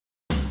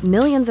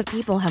Millions of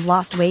people have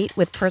lost weight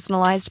with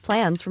personalized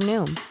plans from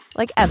Noom.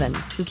 Like Evan,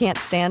 who can't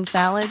stand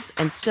salads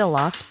and still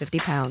lost 50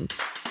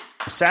 pounds.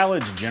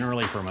 Salads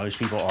generally for most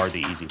people are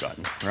the easy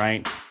button,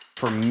 right?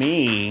 For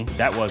me,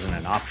 that wasn't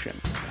an option.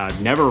 I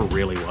never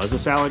really was a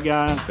salad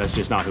guy. That's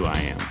just not who I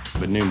am.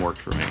 But Noom worked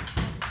for me.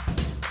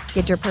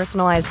 Get your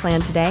personalized plan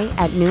today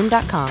at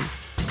Noom.com.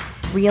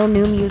 Real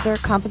Noom user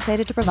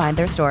compensated to provide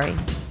their story.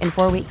 In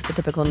 4 weeks, the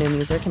typical Noom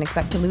user can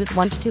expect to lose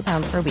 1 to 2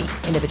 pounds per week.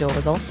 Individual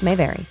results may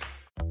vary.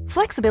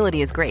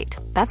 Flexibility is great.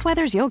 That's why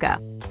there's yoga.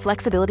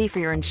 Flexibility for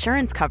your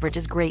insurance coverage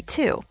is great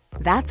too.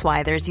 That's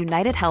why there's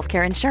United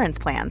Healthcare Insurance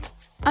Plans.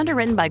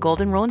 Underwritten by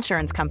Golden Rule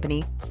Insurance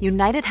Company,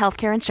 United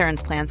Healthcare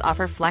Insurance Plans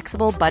offer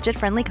flexible,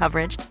 budget-friendly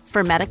coverage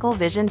for medical,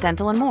 vision,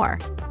 dental, and more.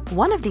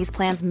 One of these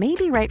plans may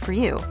be right for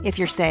you if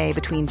you're, say,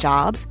 between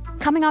jobs,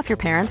 coming off your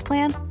parents'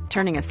 plan,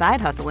 turning a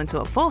side hustle into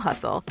a full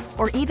hustle,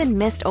 or even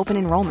missed open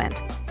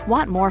enrollment.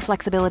 Want more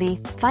flexibility?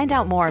 Find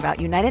out more about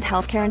United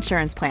Healthcare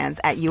Insurance Plans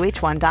at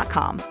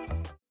uh1.com.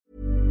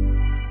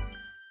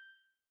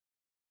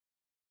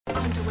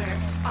 Underwear,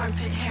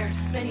 armpit hair,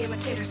 many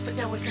imitators, but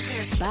no one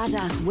compares.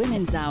 Badass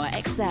Women's Hour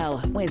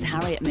XL with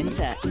Harriet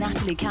Minter,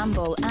 Natalie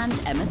Campbell, and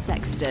Emma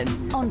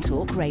Sexton on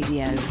Talk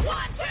Radio. 1, 2,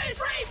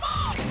 3,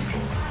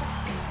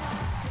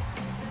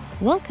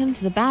 4. Welcome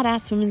to the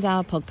Badass Women's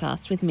Hour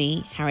podcast with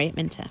me, Harriet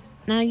Minter.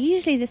 Now,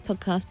 usually this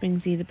podcast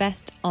brings you the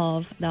best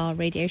of our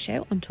radio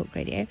show on Talk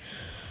Radio,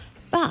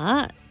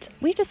 but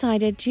we've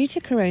decided, due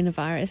to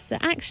coronavirus,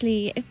 that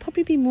actually it'd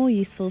probably be more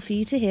useful for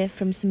you to hear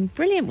from some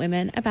brilliant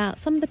women about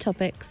some of the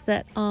topics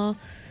that are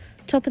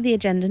top of the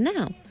agenda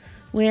now.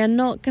 We are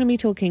not going to be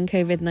talking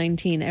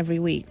COVID-19 every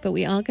week, but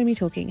we are going to be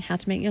talking how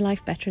to make your life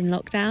better in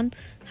lockdown,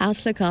 how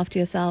to look after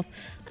yourself,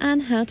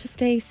 and how to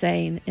stay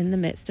sane in the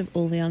midst of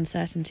all the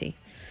uncertainty.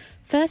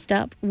 First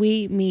up,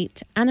 we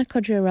meet Anna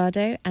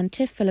Codriarado and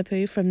Tiff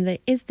Philippou from the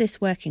Is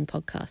This Working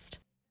podcast.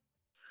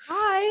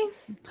 Hi.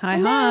 Hi,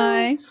 Hello.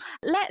 hi.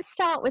 Let's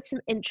start with some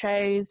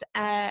intros.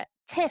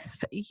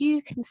 Tiff,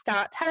 you can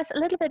start. Tell us a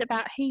little bit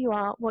about who you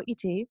are, what you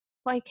do,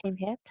 why you came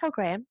here. Tell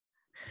Graham.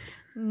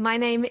 My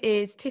name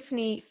is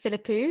Tiffany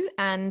Philippou,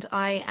 and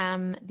I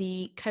am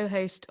the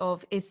co-host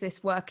of Is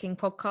This Working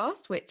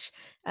podcast, which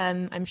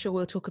I'm sure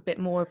we'll talk a bit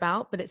more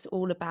about, but it's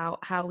all about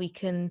how we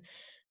can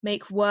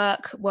make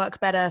work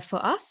better for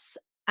us.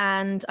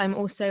 And I'm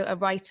also a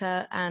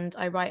writer, and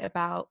I write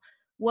about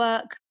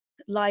work,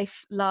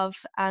 life, love,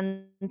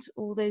 and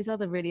all those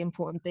other really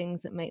important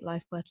things that make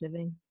life worth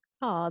living.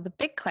 Oh, the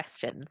big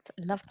questions.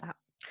 I love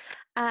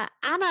that.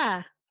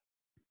 Anna,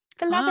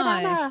 beloved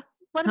Hi. Anna,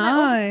 one of Hi.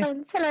 my old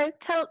friends. Hello,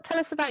 tell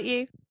us about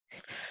you.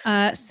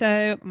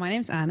 So my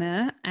name's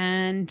Anna,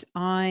 and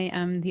I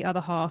am the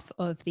other half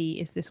of the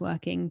Is This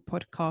Working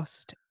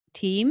podcast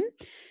team.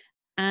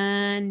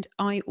 And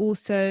I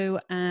also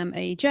am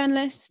a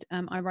journalist.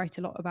 I write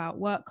a lot about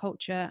work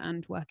culture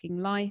and working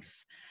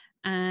life.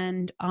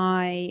 And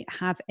I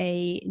have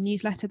a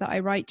newsletter that I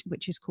write,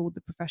 which is called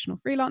The Professional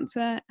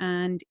Freelancer.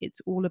 And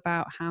it's all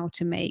about how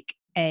to make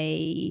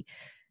a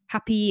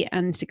happy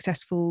and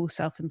successful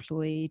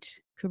self-employed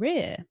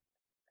career.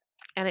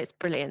 And it's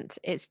brilliant.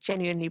 It's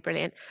genuinely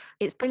brilliant.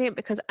 It's brilliant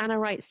because Anna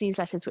writes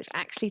newsletters which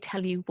actually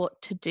tell you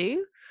what to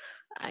do.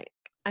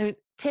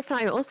 Tiff and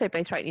I also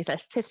both write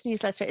newsletters. Tiff's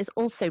newsletter is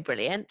also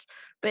brilliant,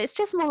 but it's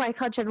just more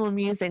like our general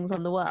musings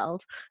on the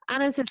world.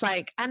 Anna's is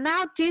like, and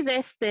now do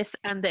this, this,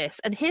 and this.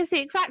 And here's the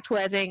exact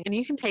wording, and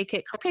you can take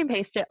it, copy and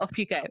paste it, off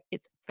you go.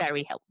 It's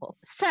very helpful.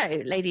 So,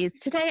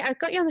 ladies, today I've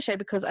got you on the show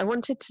because I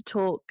wanted to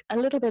talk a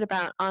little bit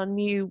about our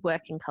new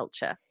working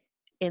culture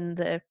in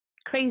the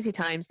crazy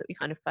times that we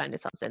kind of find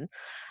ourselves in.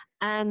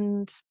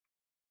 And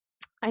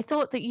I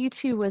thought that you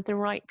two were the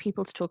right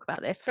people to talk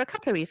about this for a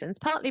couple of reasons.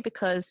 Partly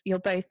because you're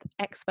both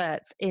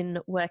experts in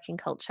working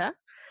culture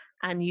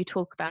and you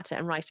talk about it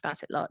and write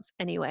about it lots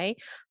anyway,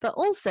 but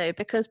also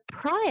because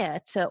prior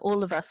to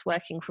all of us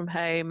working from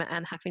home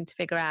and having to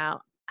figure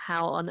out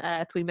how on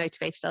earth we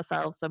motivated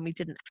ourselves when we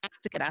didn't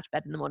have to get out of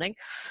bed in the morning,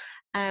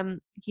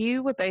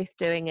 you were both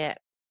doing it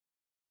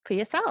for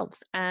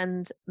yourselves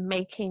and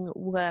making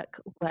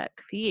work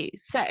for you.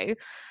 So,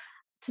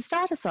 to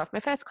start us off, my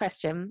first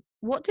question,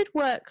 what did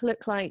work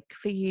look like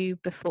for you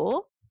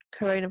before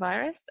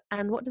coronavirus,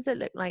 and what does it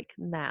look like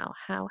now?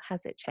 How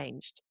has it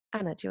changed?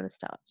 Anna, do you want to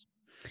start?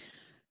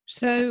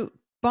 So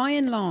by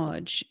and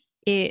large,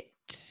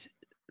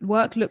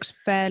 work looks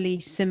fairly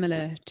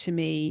similar to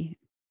me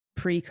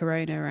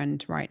pre-corona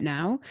and right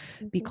now,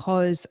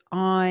 because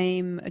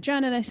I'm a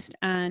journalist,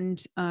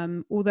 and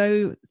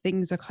although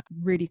things are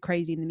really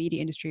crazy in the media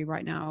industry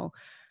right now,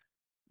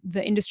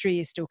 the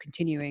industry is still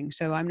continuing.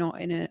 So I'm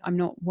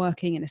not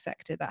working in a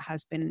sector that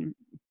has been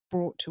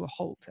brought to a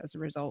halt as a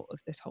result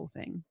of this whole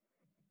thing.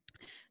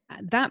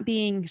 That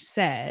being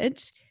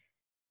said,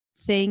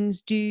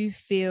 things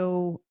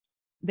feel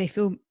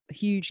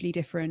hugely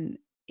different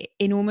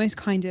in almost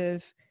kind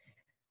of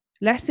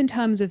less in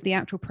terms of the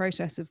actual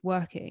process of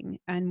working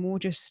and more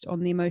just on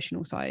the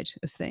emotional side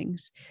of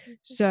things.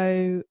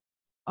 So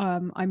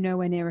I'm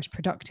nowhere near as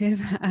productive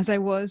as I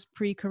was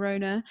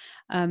pre-corona.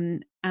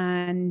 And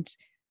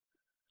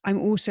I'm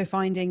also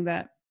finding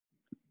that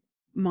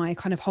my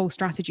kind of whole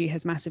strategy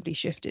has massively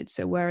shifted.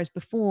 So whereas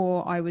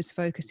before I was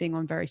focusing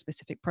on very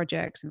specific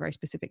projects and very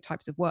specific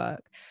types of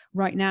work,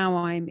 right now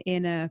I'm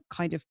in a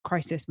kind of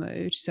crisis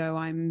mode. So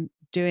I'm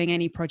doing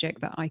any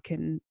project that I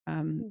can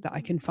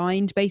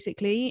find,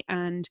 basically,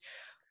 and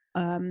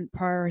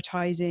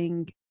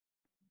prioritizing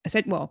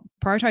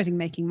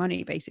making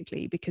money,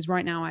 basically, because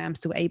right now I am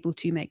still able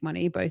to make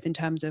money, both in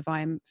terms of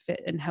I'm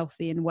fit and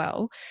healthy and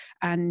well,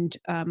 and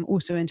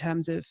also in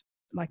terms of,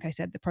 like I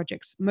said,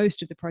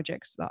 most of the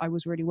projects that I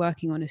was really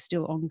working on is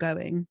still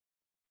ongoing.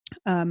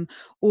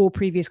 Or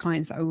previous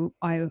clients that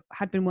I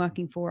had been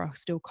working for are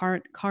still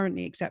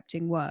currently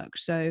accepting work.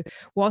 So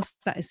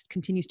whilst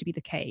continues to be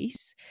the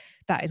case,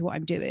 that is what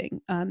I'm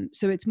doing.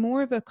 So it's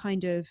more of a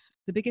kind of,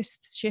 the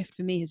biggest shift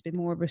for me has been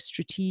more of a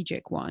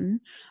strategic one.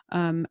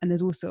 And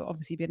there's also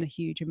obviously been a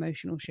huge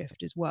emotional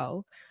shift as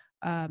well,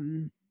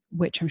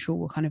 which I'm sure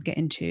we'll kind of get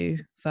into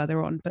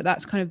further on. But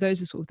those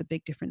are sort of the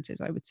big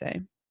differences, I would say.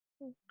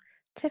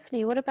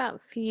 Tiffany, what about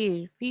for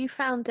you? Have you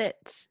found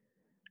it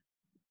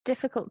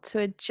difficult to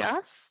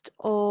adjust,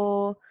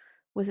 or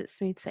was it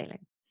smooth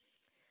sailing?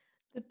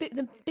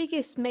 The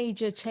biggest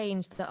major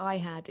change that I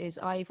had is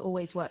I've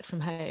always worked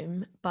from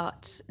home,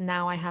 but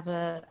now I have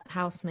a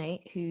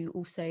housemate who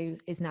also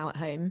is now at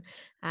home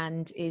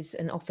and is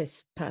an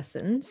office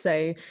person.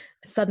 So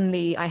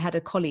suddenly I had a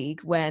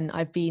colleague when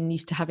I've been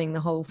used to having the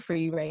whole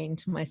free reign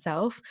to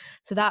myself.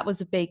 So that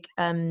was a big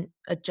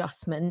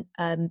adjustment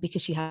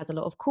because she has a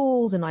lot of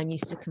calls and I'm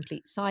used to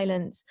complete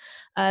silence.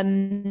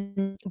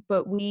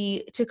 But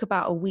we took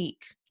about a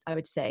week, I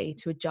would say,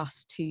 to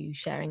adjust to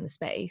sharing the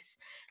space.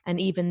 And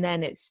even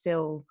then it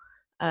still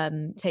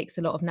takes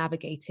a lot of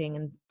navigating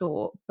and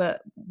thought.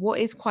 But what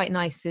is quite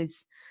nice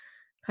is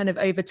kind of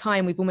over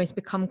time, we've almost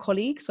become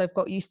colleagues. So I've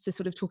got used to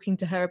sort of talking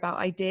to her about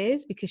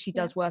ideas because she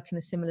does work in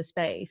a similar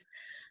space.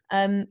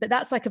 But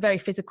that's like a very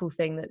physical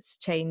thing that's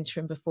changed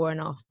from before and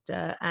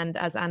after. And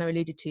as Anna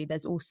alluded to,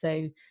 there's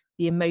also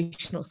the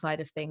emotional side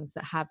of things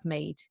that have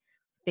made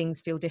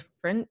things feel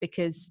different,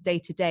 because day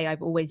to day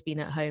I've always been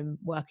at home,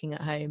 working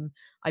at home.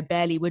 I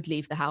barely would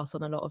leave the house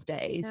on a lot of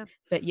days,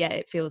 but yeah,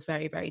 it feels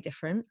very, very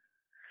different.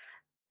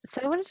 So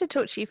I wanted to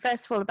talk to you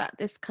first of all about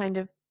this kind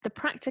of the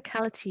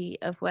practicality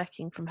of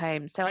working from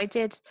home. So I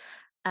did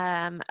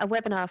a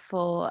webinar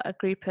for a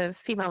group of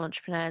female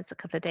entrepreneurs a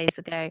couple of days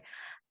ago,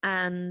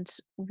 and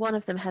one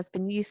of them has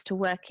been used to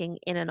working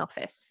in an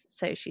office.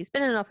 So she's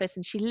been in an office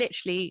and she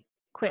literally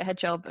quit her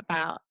job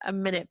about a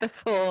minute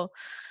before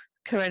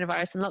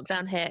coronavirus and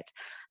lockdown hit,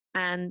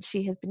 and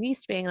she has been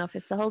used to being in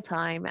office the whole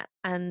time,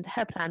 and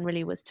her plan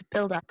really was to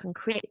build up and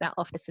create that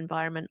office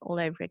environment all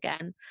over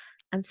again.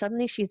 And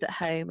suddenly she's at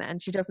home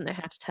and she doesn't know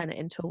how to turn it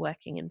into a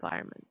working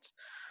environment.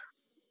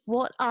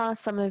 What are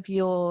some of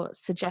your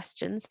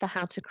suggestions for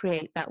how to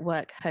create that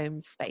work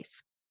home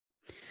space?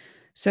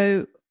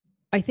 So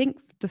I think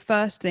the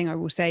first thing I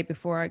will say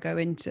before I go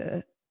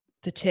into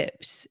the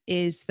tips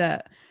is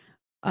that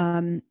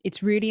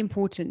it's really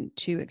important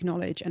to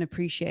acknowledge and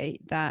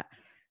appreciate that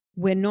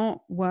we're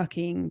not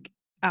working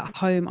at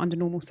home under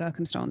normal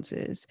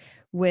circumstances.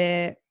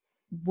 We're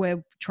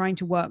trying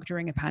to work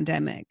during a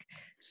pandemic.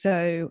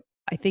 So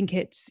I think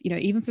it's,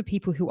 even for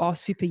people who are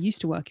super used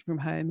to working from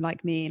home,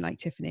 like me and like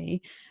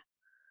Tiffany,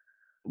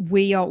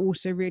 we are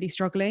also really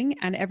struggling.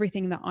 And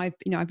everything that I've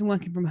been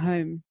working from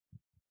home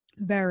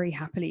very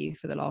happily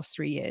for the last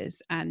 3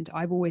 years, and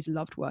I've always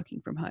loved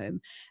working from home.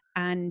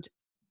 And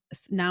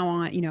now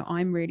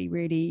I'm really,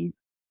 really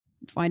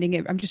finding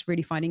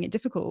it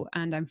difficult,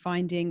 and I'm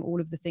finding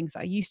all of the things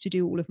that I used to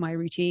do, all of my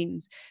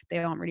routines, they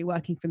aren't really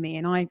working for me,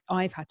 and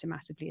I've had to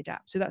massively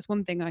adapt. So that's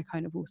one thing I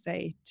kind of will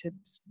say to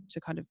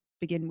kind of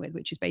begin with,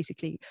 which is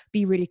basically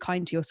be really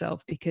kind to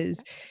yourself,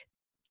 because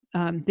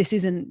this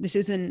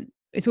isn't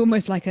it's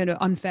almost like an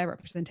unfair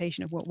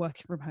representation of what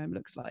working from home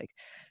looks like.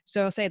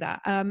 So I'll say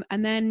that.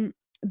 And then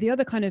the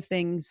other kind of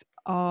things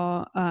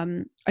are,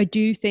 I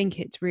do think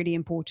it's really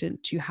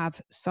important to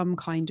have some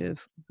kind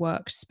of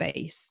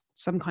workspace,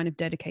 some kind of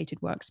dedicated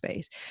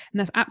workspace. And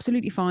that's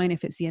absolutely fine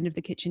if it's the end of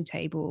the kitchen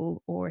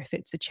table, or if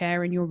it's a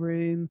chair in your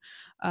room,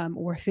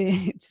 or if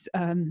it's,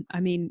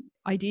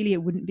 ideally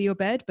it wouldn't be your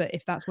bed, but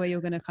if that's where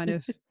you're going to kind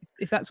of,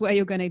 if that's where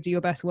you're going to do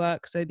your best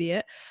work, so be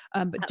it.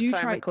 But that's do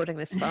where try I'm recording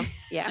this from.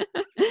 Yeah.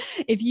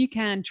 If you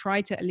can,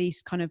 try to at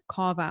least kind of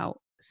carve out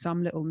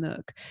some little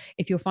nook.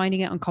 If you're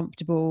finding it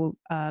uncomfortable,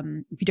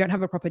 if you don't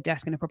have a proper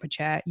desk and a proper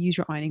chair, use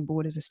your ironing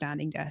board as a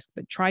standing desk,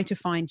 but try to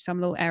find some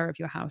little area of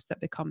your house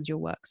that becomes your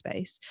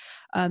workspace.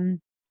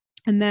 And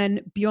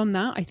then beyond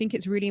that, I think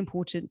it's really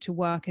important to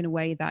work in a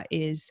way that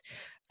is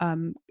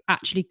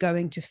actually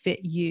going to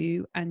fit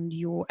you and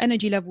your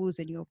energy levels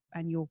and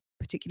your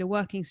particular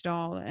working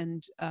style,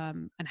 and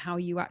how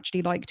you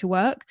actually like to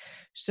work.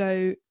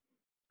 So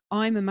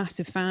I'm a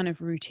massive fan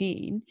of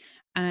routine.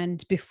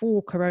 And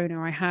before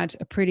Corona, I had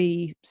a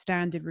pretty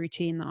standard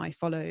routine that I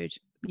followed,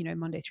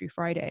 Monday through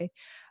Friday.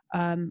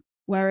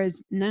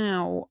 Whereas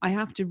now I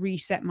have to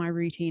reset my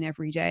routine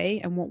every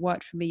day, and what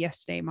worked for me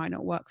yesterday might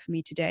not work for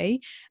me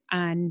today.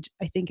 And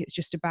I think it's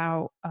just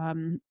about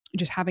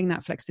just having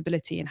that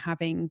flexibility and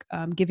having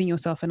giving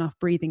yourself enough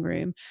breathing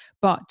room,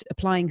 but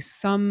applying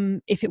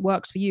some, if it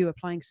works for you,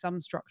 applying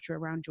some structure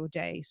around your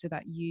day so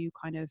that you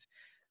kind of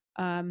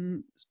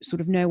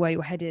sort of know where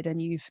you're headed,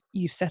 and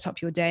you've set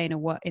up your day in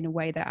a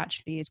way that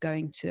actually is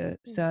going to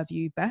serve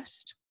you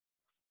best.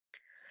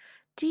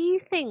 Do you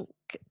think,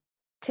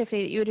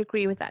 Tiffany, that you would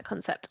agree with that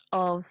concept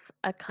of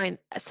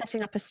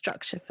setting up a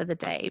structure for the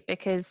day?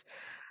 Because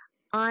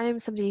I'm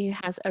somebody who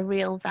has a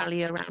real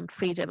value around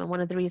freedom, and one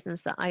of the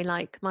reasons that I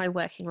like my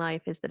working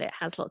life is that it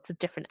has lots of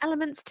different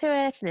elements to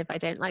it, and if I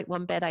don't like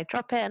one bit, I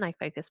drop it and I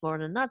focus more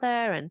on another.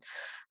 And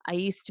I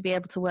used to be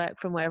able to work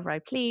from wherever I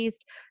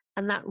pleased,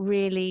 and that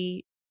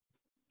really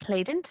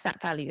played into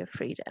that value of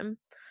freedom.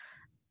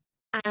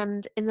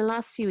 And in the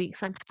last few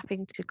weeks, I'm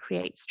having to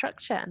create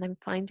structure, and I'm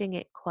finding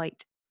it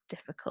quite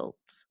difficult.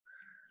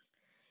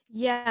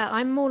 Yeah,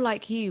 I'm more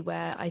like you,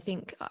 where I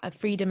think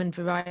freedom and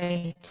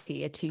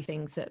variety are two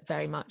things that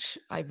very much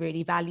I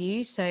really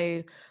value.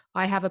 So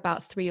I have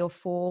about 3 or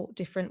 4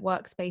 different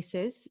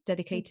workspaces,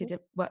 dedicated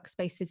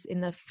workspaces in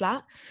the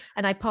flat.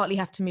 And I partly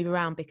have to move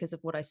around because of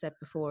what I said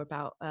before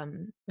about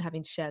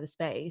having to share the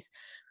space.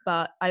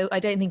 But I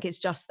don't think it's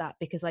just that,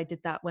 because I did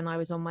that when I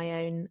was on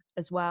my own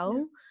as well.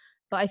 Yeah.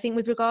 But I think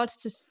with regards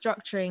to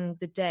structuring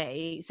the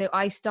day, so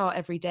I start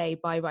every day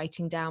by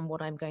writing down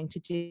what I'm going to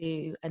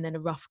do and then a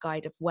rough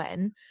guide of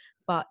when,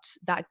 but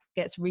that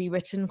gets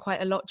rewritten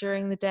quite a lot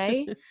during the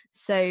day.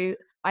 So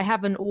I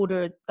have an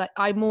order that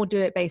I more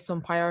do it based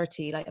on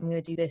priority, like I'm going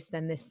to do this,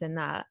 then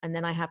that. And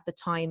then I have the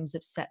times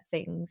of set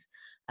things,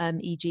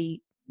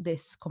 e.g.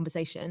 this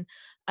conversation,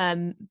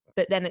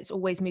 but then it's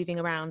always moving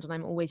around and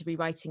I'm always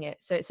rewriting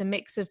it. So it's a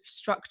mix of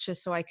structure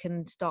so I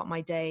can start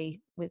my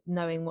day with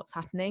knowing what's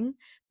happening,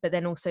 but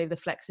then also the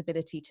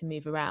flexibility to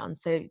move around.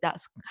 So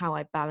that's how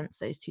I balance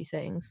those two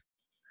things.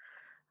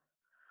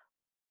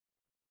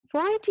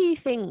 Why do you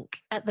think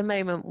at the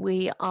moment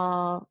we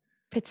are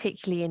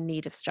particularly in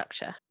need of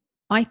structure?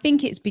 I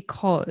think it's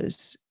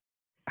because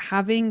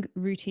having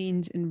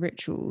routines and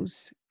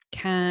rituals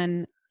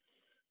can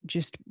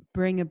just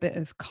bring a bit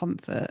of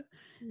comfort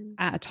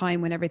at a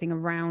time when everything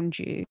around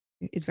you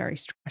is very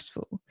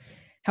stressful.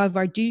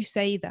 However, I do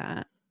say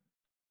that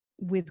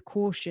with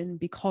caution,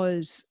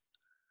 because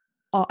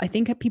I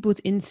think people's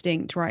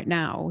instinct right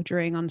now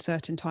during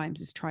uncertain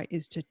times is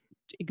to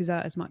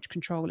exert as much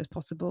control as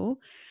possible.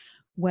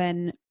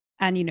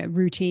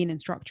 Routine and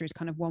structure is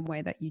kind of one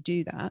way that you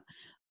do that.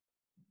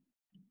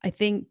 I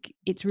think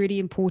it's really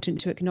important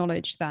to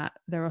acknowledge that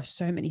there are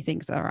so many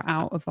things that are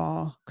out of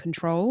our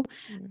control,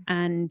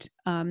 and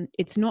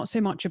it's not so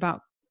much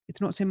about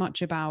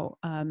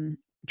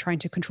trying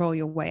to control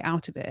your way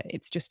out of it.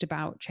 It's just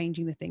about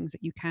changing the things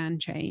that you can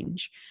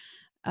change,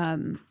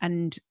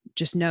 and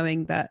just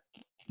knowing that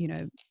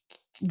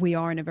we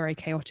are in a very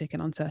chaotic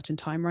and uncertain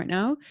time right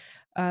now.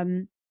 I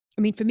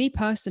mean, for me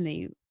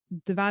personally,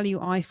 the value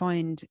I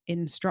find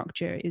in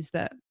structure is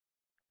that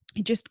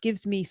it just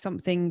gives me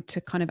something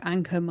to kind of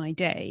anchor my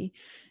day,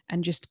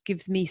 and just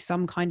gives me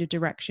some kind of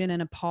direction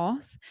and a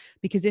path.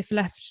 Because if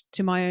left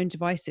to my own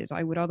devices,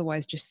 I would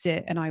otherwise just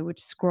sit and I would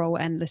scroll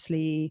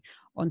endlessly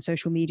on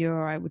social media,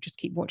 or I would just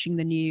keep watching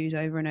the news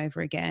over and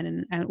over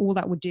again. And all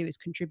that would do is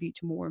contribute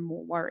to more and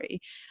more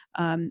worry.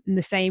 And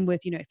the same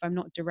with, if I'm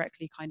not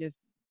directly kind of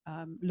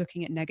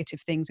looking at negative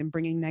things and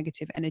bringing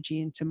negative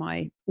energy into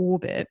my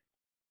orbit,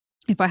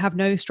 if I have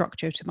no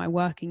structure to my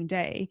working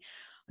day,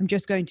 I'm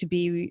just going to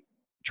be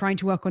trying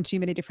to work on too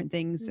many different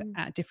things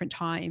at different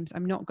times.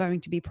 I'm not going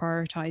to be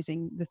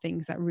prioritizing the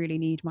things that really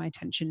need my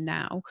attention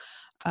now.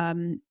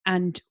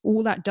 And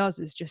all that does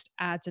is just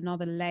adds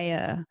another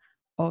layer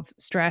of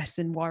stress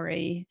and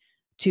worry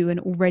to an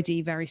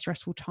already very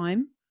stressful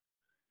time.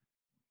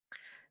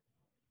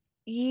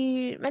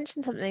 You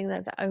mentioned something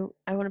that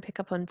I want to pick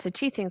up on. So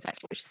 2 things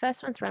actually, which the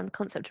first one's around the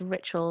concept of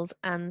rituals,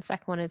 and the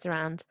second one is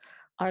around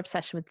our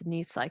obsession with the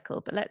news cycle.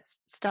 But let's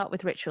start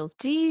with rituals.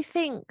 Do you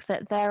think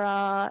that there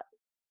are,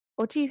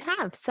 or do you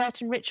have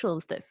certain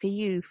rituals that for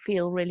you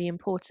feel really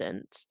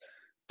important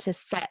to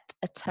set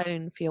a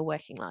tone for your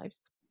working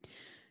lives?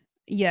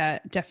 Yeah,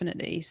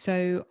 definitely.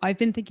 So I've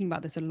been thinking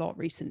about this a lot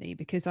recently,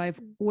 because I've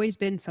always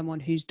been someone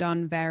who's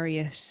done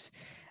various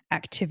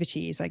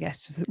activities, I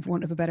guess, for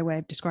want of a better way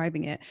of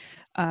describing it,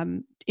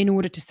 in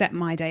order to set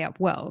my day up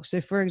well.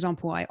 So for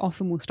example, I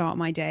often will start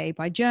my day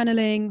by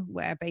journaling,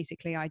 where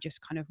basically I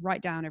just kind of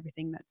write down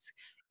everything that's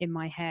in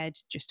my head,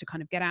 just to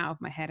kind of get out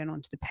of my head and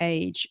onto the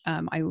page.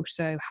 I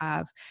also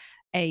have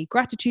a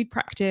gratitude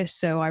practice,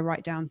 so I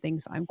write down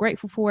things I'm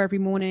grateful for every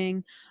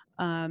morning,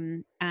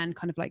 and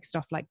kind of like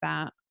stuff like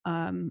that.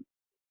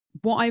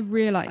 What I've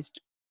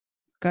realized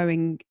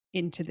going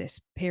into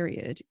this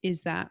period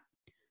is that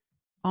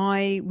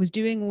I was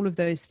doing all of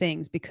those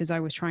things because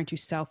I was trying to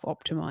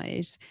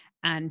self-optimize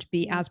and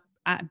be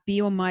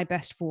on my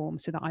best form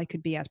so that I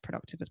could be as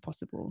productive as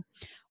possible.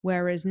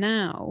 Whereas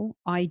now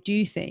I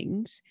do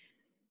things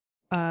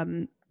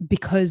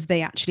because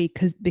they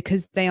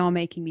are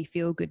making me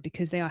feel good,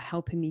 because they are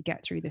helping me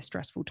get through this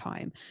stressful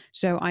time.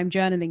 So I'm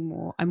journaling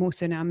more. I'm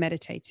also now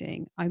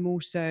meditating. I'm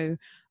also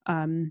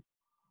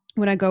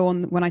when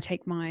I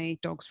take my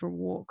dogs for a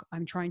walk,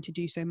 I'm trying to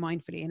do so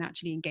mindfully and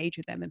actually engage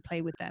with them and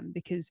play with them,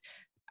 because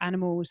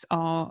animals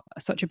are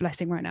such a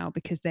blessing right now,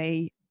 because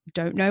they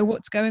don't know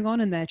what's going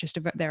on, and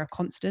they're a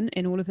constant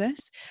in all of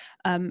this.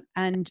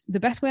 And the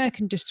best way I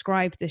can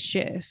describe this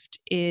shift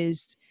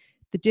is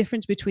the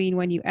difference between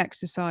when you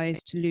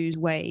exercise to lose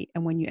weight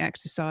and when you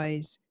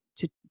exercise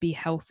to be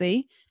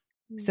healthy.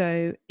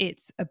 So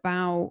it's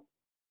about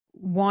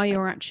why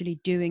you're actually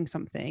doing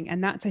something,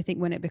 and that's, I think,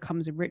 when it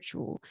becomes a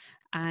ritual.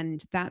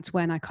 And that's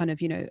when I kind of,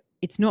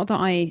 it's not that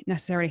I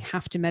necessarily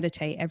have to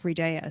meditate every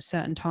day at a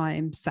certain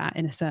time, sat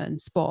in a certain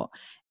spot.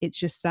 It's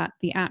just that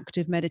the act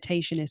of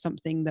meditation is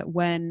something that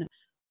when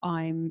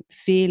I'm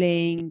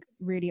feeling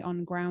really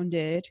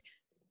ungrounded,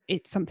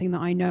 it's something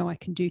that I know I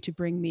can do to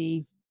bring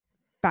me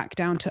back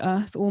down to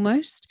earth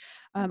almost.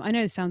 I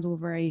know it sounds all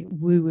very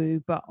woo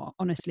woo, but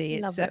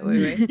honestly,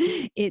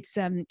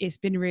 it's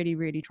been really,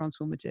 really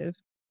transformative.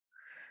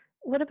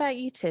 What about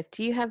you, Tiff?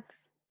 Do you have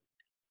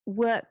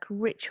work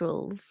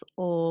rituals,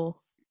 or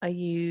are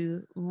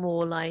you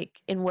more like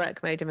in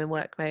work mode? I'm in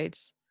work mode,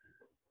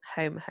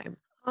 home.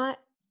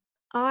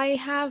 I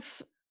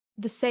have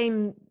the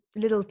same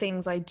little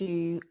things I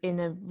do in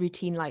a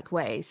routine-like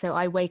way. So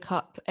I wake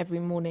up every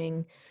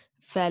morning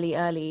fairly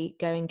early,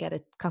 go and get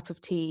a cup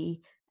of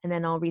tea, and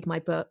then I'll read my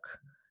book.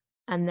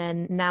 And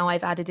then now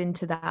I've added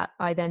into that,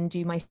 I then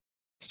do my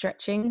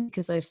stretching,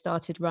 because I've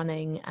started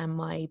running and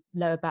my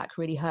lower back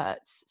really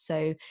hurts.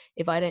 So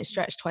if I don't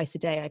stretch twice a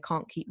day, I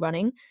can't keep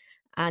running.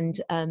 And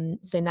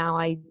so now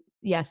I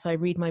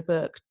read my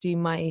book,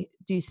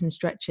 do some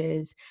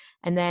stretches,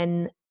 and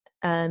then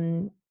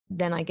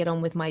I get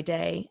on with my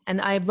day.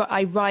 And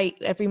I write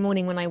every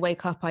morning when I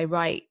wake up. I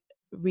write,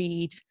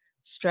 read,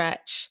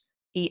 stretch,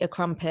 eat a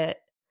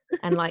crumpet,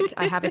 and like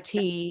I have a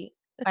tea,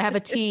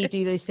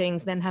 do those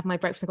things, then have my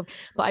breakfast.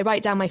 But I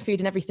write down my food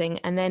and everything.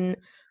 And then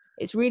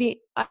it's really,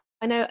 I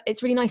know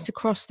it's really nice to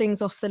cross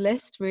things off the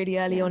list really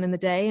early on in the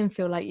day and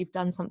feel like you've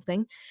done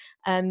something.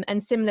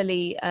 And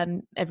similarly,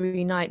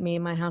 every night, me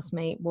and my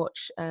housemate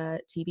watch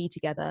TV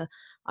together.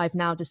 I've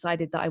now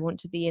decided that I want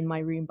to be in my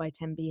room by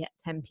 10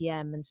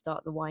 p.m. and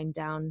start the wind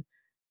down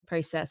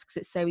process, because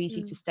it's so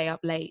easy to stay up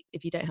late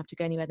if you don't have to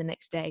go anywhere the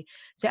next day.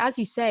 So as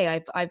you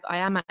say, I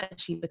am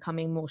actually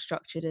becoming more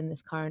structured in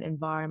this current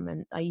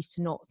environment. I used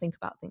to not think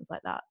about things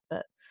like that,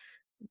 but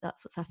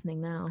that's what's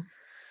happening now.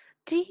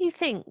 Do you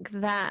think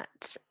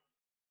that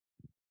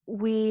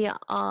we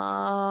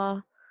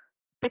are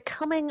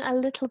becoming a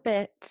little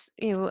bit,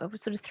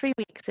 sort of 3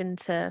 weeks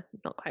into,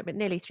 not quite, but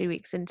nearly 3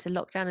 weeks into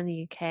lockdown in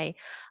the UK,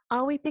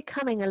 are we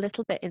becoming a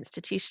little bit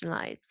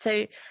institutionalized?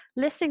 So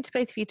listening to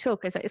both of you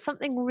talk, is like, it's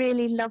something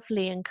really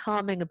lovely and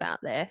calming about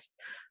this,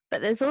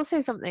 but there's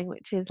also something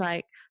which is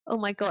like, oh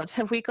my God,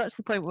 have we got to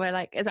the point where,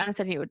 like, as Anna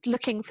said,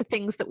 looking for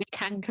things that we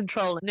can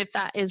control, and if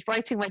that is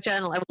writing my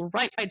journal, I will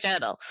write my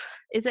journal.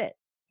 Is it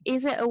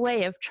a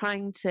way of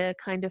trying to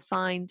kind of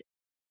find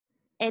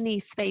any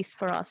space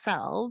for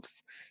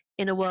ourselves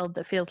in a world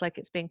that feels like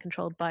it's being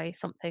controlled by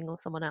something or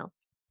someone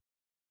else?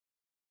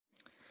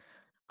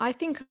 I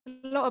think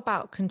a lot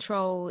about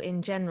control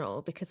in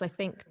general, because I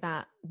think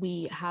that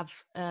we have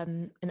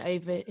an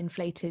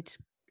overinflated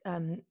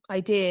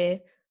idea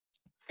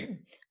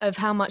of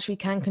how much we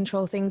can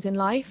control things in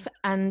life.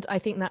 And I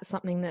think that's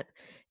something that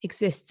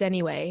exists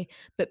anyway.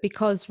 But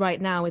because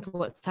right now, with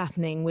what's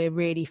happening, we're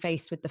really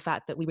faced with the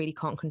fact that we really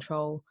can't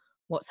control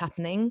what's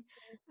happening.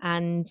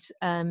 And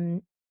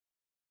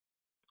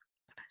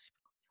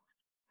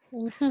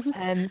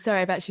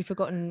sorry, I've actually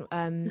forgotten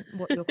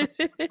what your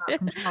question was about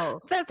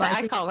control.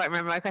 I can't quite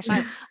remember my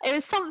question. It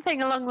was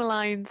something along the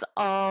lines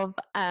of,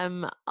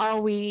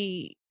 are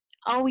we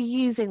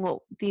using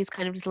these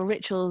kind of little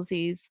rituals,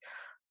 these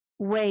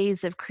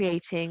ways of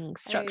creating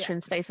structure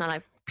and space in our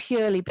life,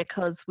 purely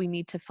because we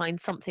need to find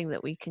something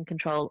that we can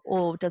control,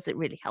 or does it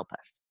really help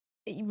us?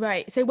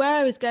 Right. So where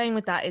I was going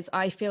with that is,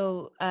 I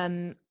feel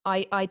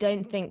I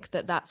don't think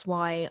that that's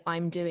why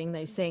I'm doing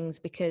those things,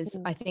 because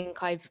I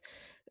think I've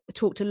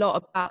talked a lot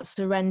about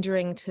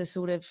surrendering to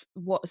sort of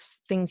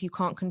what's things you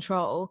can't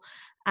control,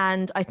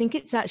 and I think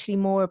it's actually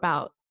more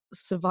about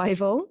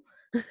survival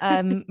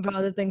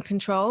rather than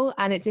control.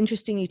 And it's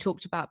interesting you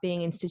talked about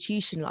being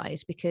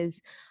institutionalized,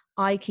 because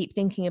I keep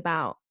thinking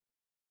about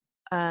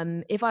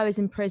if I was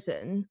in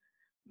prison,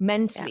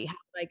 mentally, how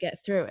would I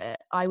get through it?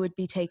 I would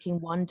be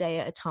taking one day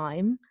at a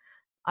time.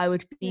 I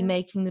would be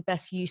making the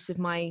best use of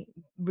my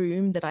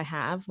room that I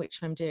have,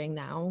 which I'm doing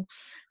now,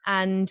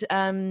 and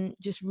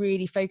just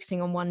really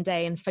focusing on one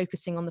day and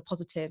focusing on the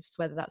positives,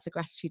 whether that's a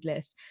gratitude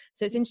list.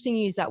 So it's interesting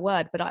you use that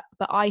word, but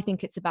I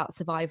think it's about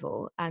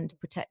survival and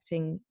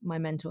protecting my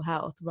mental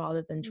health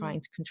rather than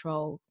trying to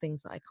control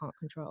things that I can't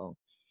control.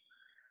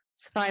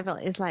 Survival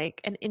is like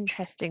an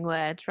interesting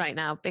word right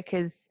now,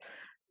 because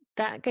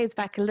that goes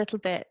back a little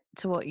bit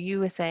to what you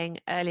were saying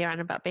earlier,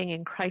 Anne, about being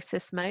in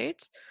crisis mode.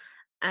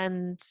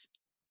 And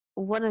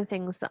one of the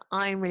things that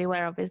I'm really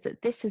aware of is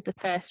that this is the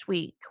first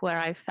week where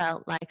I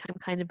felt like I'm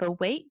kind of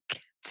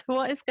awake to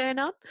what is going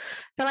on.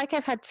 I feel like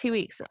I've had 2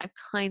 weeks that I've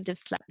kind of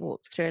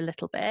sleepwalked through a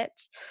little bit.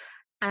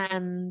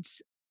 And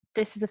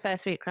this is the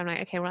first week where I'm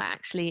like, okay, well,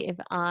 actually, if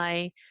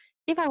I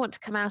want to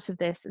come out of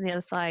this and the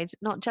other side,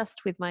 not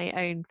just with my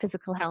own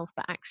physical health,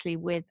 but actually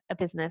with a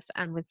business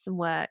and with some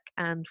work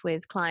and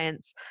with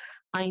clients,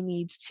 I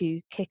need to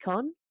kick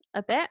on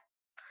a bit,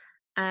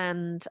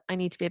 and I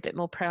need to be a bit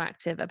more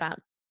proactive about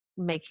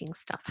making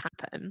stuff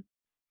happen.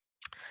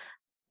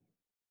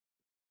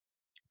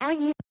 Are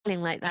you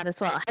feeling like that as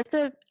well?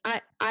 The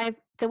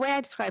way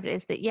I describe it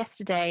is that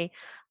yesterday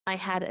I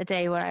had a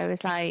day where I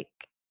was like,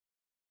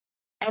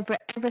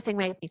 everything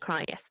made me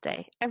cry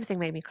yesterday. Everything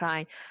made me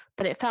cry,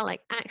 but it felt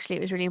like actually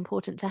it was really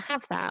important to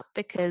have that,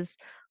 because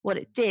what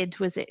it did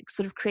was it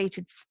sort of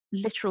created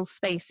literal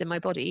space in my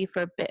body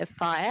for a bit of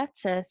fire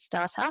to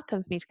start up,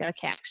 and for me to go,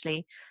 okay,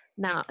 actually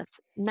now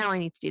I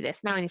need to do this.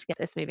 Now I need to get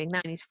this moving. Now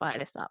I need to fire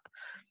this up.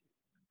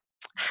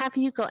 Have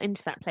you got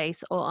into that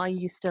place, or are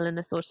you still in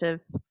a sort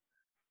of,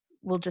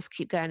 we'll just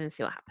keep going and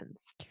see what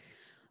happens?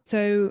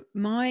 So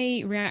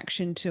my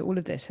reaction to all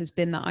of this has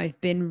been that I've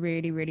been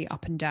really, really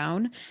up and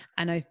down,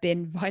 and I've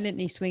been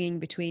violently swinging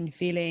between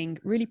feeling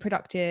really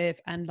productive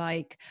and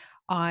like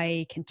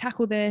I can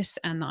tackle this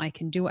and that I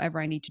can do whatever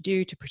I need to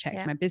do to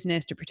protect my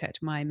business, to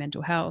protect my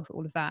mental health,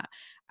 all of that.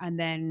 And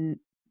then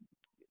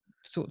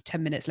sort of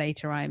 10 minutes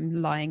later,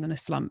 I'm lying in a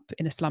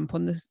slump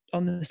on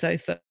the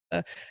sofa,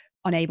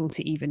 unable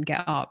to even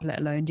get up,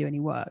 let alone do any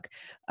work.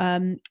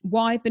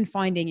 What I've been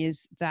finding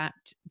is that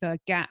the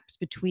gaps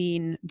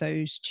between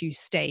those two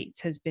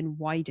states has been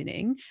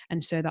widening,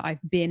 and so that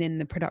I've been in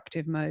the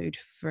productive mode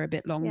for a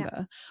bit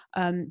longer.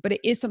 But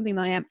it is something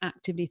that I am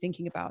actively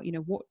thinking about. You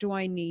know, what do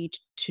I need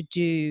to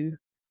do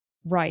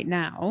right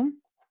now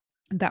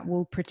that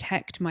will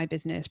protect my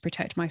business,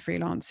 protect my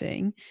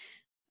freelancing?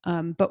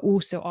 But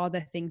also, are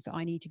there things that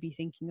I need to be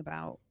thinking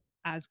about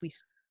as we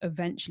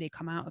eventually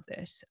come out of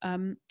this?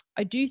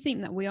 I do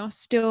think that we are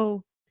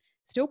still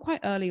quite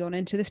early on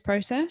into this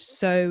process,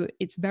 so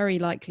it's very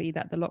likely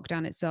that the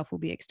lockdown itself will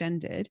be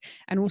extended.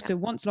 And also,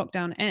 once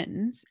lockdown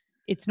ends,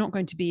 it's not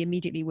going to be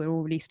immediately we're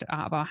all released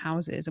out of our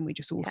houses and we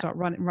just all start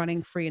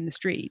running free in the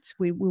streets.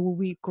 We will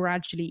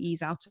gradually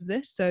ease out of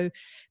this. So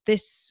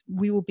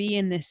we will be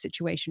in this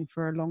situation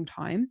for a long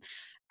time,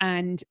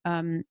 and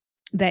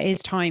there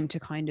is time to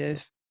kind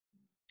of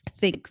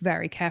think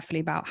very carefully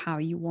about how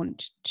you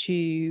want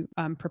to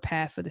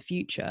prepare for the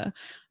future.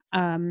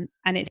 And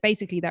it's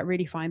basically that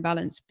really fine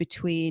balance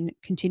between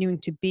continuing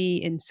to be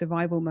in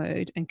survival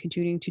mode and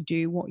continuing to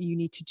do what you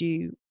need to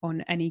do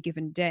on any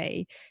given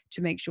day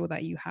to make sure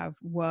that you have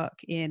work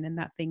in and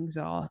that things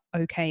are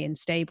okay and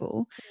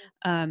stable.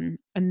 And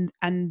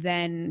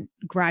then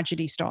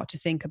gradually start to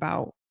think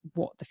about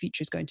what the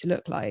future is going to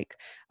look like.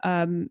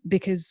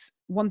 Because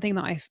one thing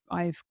that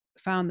I've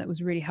found that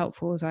was really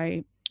helpful is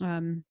I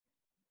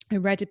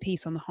read a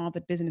piece on the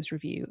Harvard Business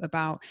Review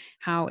about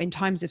how in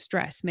times of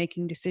stress,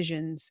 making big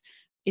decisions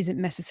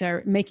isn't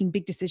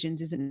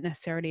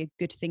necessarily a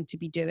good thing to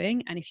be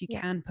doing. And if you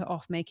can put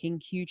off making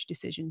huge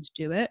decisions,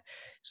 do it.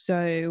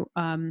 So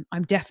I'm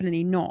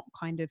definitely not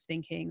kind of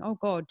thinking, oh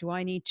God, do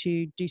I need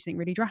to do something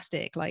really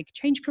drastic, like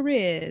change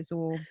careers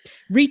or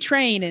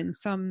retrain in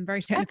some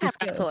very technical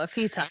skill? I've thought a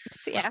few times,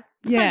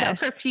 signed up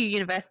for a few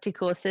university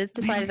courses,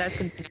 decided I was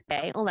going to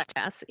stay, all that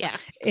jazz. Yeah,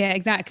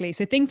 exactly.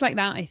 So things like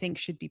that I think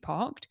should be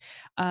parked.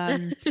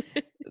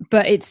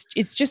 But it's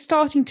just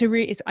starting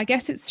to I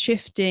guess it's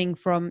shifting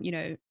from, you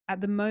know, at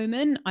the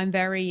moment I'm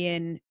very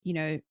in, you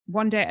know,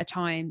 one day at a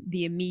time,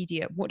 the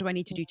immediate, what do I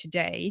need to do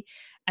today?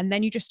 And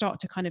then you just start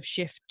to kind of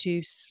shift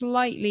to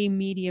slightly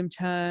medium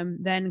term,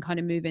 then kind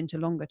of move into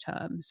longer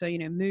term. So, you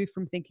know, move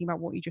from thinking about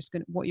what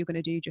you're going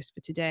to do just for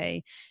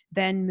today,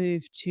 then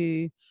move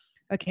to,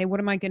 okay, what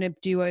am I going to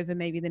do over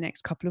maybe the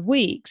next couple of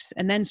weeks?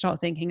 And then start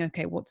thinking,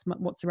 okay, what's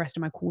the rest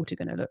of my quarter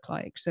going to look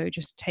like? So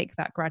just take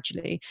that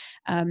gradually.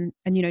 And,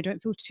 you know,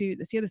 don't feel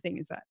that's the other thing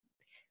is that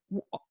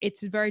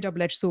it's a very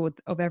double-edged sword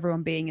of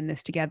everyone being in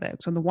this together.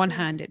 So on the one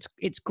hand,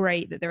 it's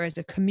great that there is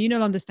a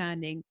communal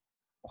understanding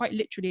quite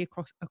literally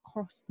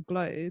across the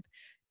globe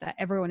that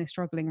everyone is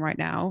struggling right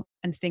now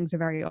and things are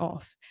very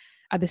off.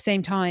 At the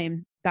same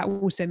time, that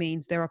also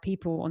means there are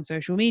people on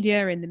social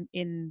media,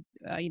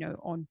 you know,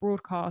 on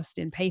broadcast,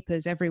 in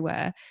papers,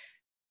 everywhere,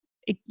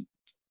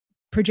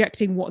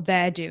 projecting what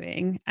they're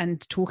doing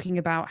and talking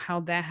about how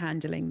they're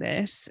handling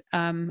this.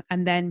 And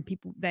then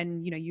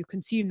you know, you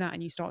consume that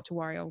and you start to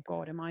worry, oh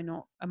God, am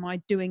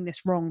I doing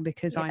this wrong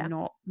because I'm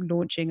not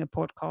launching a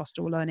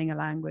podcast or learning a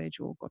language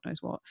or God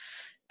knows what?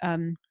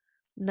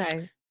 No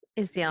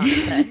is the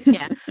answer.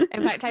 Yeah.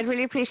 In fact, I'd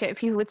really appreciate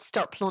if you would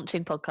stop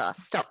launching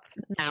podcasts. Stop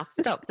now.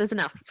 Stop. There's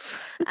enough.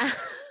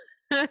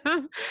 Do you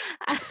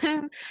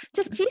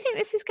think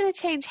this is going to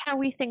change how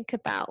we think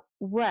about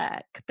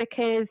work?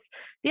 Because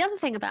the other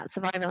thing about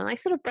survival, and I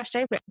sort of brushed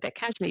over it a bit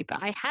casually,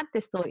 but I had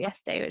this thought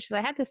yesterday, which is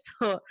I had this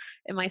thought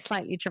in my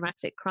slightly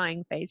dramatic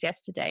crying phase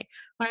yesterday,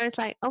 where I was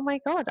like, oh my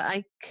God,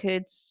 I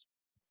could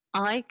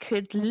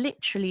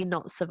literally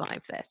not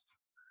survive this.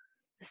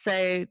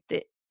 So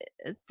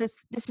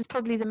this is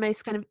probably the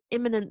most kind of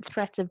imminent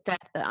threat of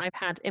death that I've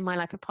had in my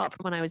life, apart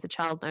from when I was a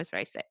child and I was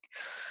very sick.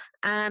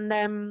 And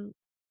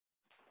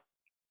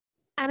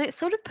And it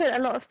sort of put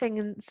a lot of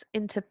things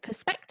into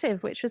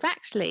perspective, which was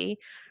actually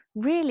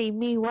really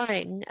me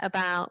worrying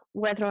about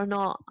whether or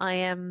not I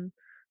am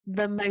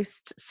the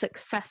most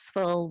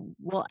successful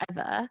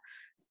whatever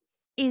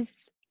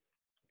is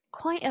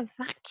quite a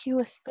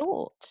vacuous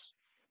thought.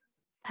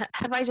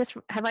 Have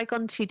I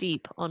gone too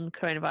deep on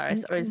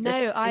coronavirus, or is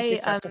this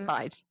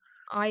justified?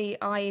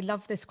 I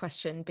love this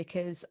question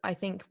because I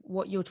think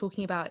what you're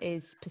talking about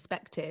is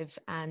perspective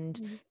and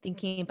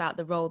thinking about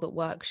the role that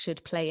work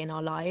should play in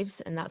our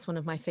lives, and that's one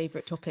of my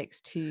favorite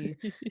topics to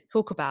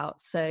talk about.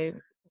 So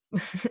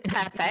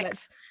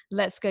perfect.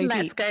 Let's go deep.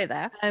 Let's go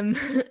there.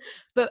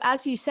 But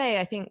as you say,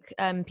 I think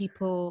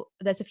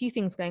there's a few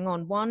things going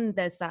on. One,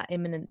 there's that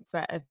imminent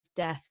threat of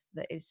death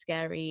that is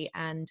scary,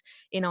 and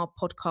in our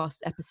podcast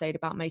episode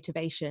about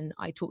motivation,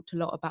 I talked a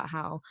lot about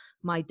how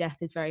my death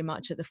is very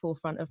much at the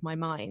forefront of my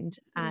mind,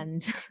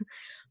 and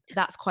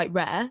that's quite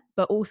rare,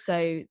 but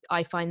also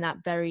I find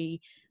that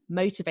very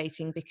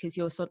motivating because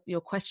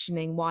you're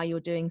questioning why you're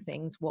doing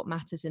things, what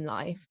matters in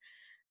life.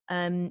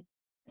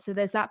 So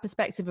there's that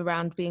perspective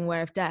around being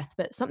aware of death,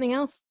 but something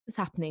else is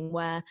happening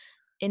where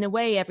in a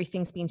way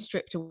everything's been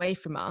stripped away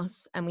from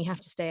us and we have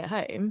to stay at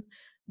home.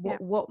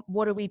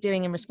 What are we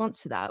doing in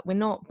response to that? We're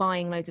not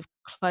buying loads of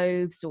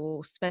clothes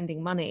or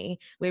spending money.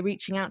 We're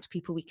reaching out to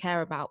people we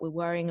care about. We're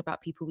worrying about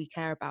people we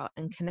care about,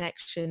 and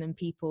connection and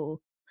people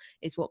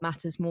is what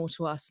matters more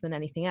to us than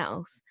anything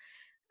else.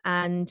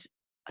 And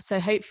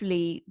so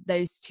hopefully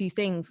those two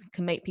things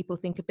can make people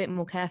think a bit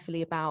more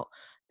carefully about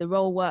the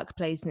role work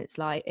plays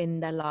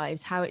in their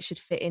lives, how it should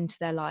fit into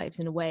their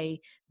lives in a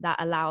way that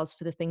allows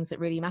for the things that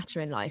really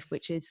matter in life,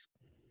 which is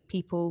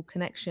people,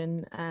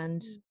 connection,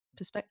 and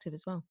perspective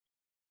as well.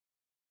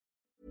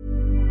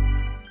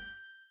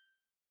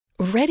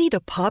 Ready to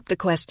pop the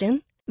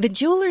question? The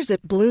jewelers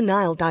at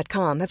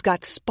BlueNile.com have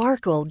got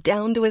sparkle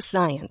down to a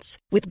science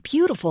with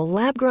beautiful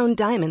lab-grown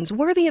diamonds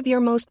worthy of your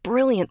most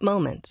brilliant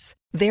moments.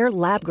 Their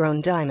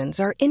lab-grown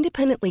diamonds are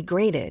independently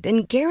graded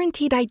and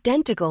guaranteed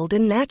identical to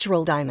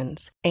natural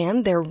diamonds,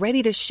 and they're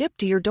ready to ship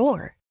to your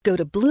door. Go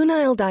to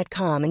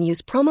BlueNile.com and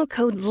use promo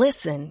code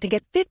LISTEN to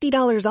get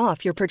 $50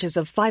 off your purchase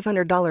of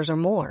 $500 or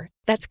more.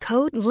 That's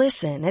code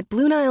LISTEN at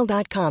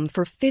BlueNile.com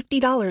for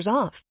 $50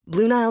 off.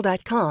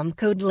 BlueNile.com,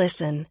 code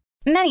LISTEN.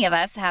 Many of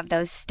us have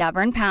those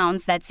stubborn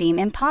pounds that seem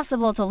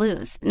impossible to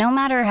lose, no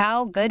matter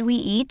how good we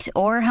eat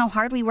or how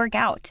hard we work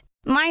out.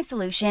 My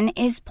solution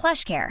is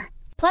PlushCare.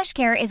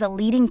 PlushCare is a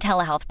leading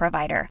telehealth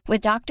provider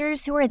with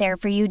doctors who are there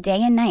for you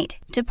day and night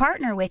to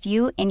partner with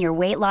you in your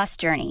weight loss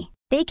journey.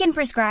 They can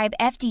prescribe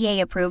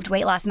FDA-approved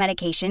weight loss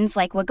medications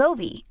like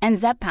Wegovy and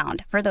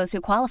Zepbound for those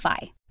who qualify.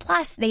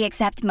 Plus, they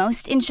accept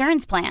most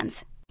insurance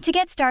plans. To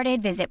get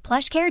started, visit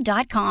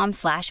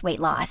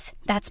plushcare.com/weightloss.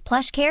 That's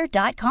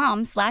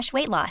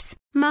plushcare.com/weightloss.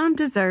 Mom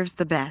deserves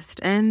the best,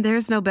 and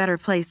there's no better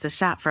place to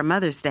shop for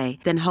Mother's Day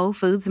than Whole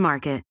Foods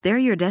Market. They're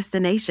your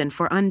destination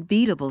for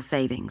unbeatable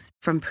savings,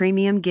 from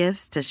premium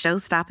gifts to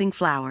show-stopping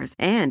flowers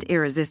and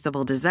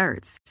irresistible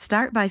desserts.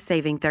 Start by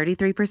saving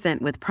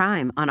 33% with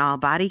Prime on all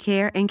body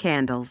care and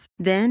candles.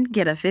 Then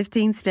get a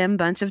 15-stem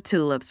bunch of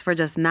tulips for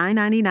just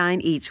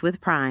 $9.99 each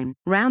with Prime.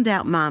 Round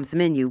out Mom's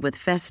menu with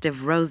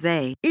festive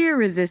rosé,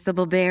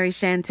 irresistible berry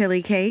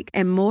chantilly cake,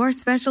 and more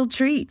special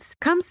treats.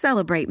 Come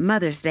celebrate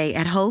Mother's Day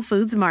at Whole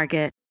Foods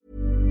Market.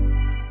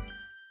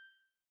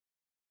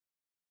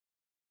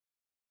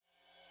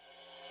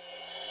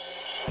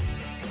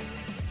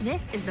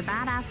 This is the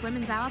Badass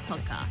Women's Hour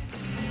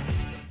podcast.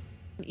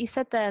 You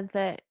said there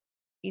that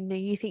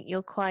you think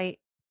you're quite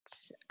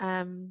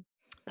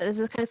there's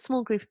a kind of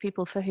small group of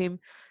people for whom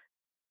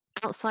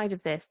outside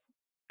of this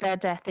their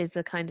death is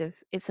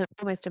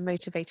almost a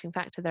motivating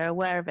factor. They're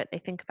aware of it, they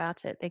think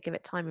about it, they give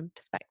it time and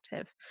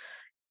perspective.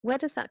 Where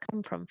does that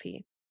come from for you?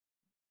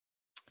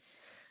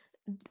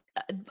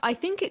 I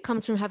think it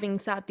comes from having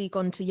sadly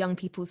gone to young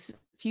people's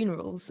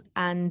funerals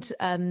and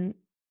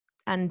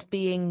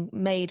being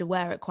made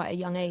aware at quite a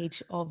young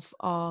age of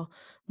our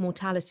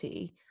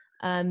mortality,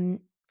 and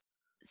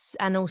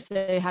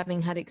also having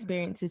had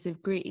experiences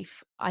of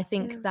grief. I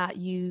think that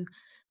you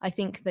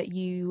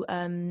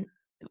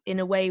in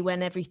a way,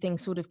 when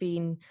everything's sort of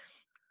been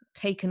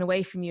taken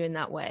away from you in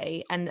that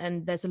way,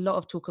 and there's a lot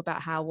of talk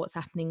about how what's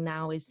happening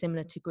now is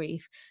similar to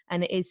grief,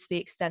 and it is to the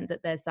extent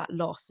that there's that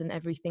loss and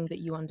everything that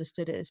you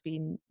understood it as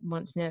being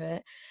once near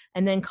it,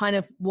 and then kind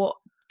of what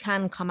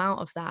can come out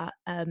of that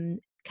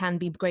can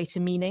be greater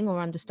meaning or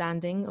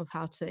understanding of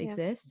how to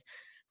exist.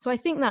 So I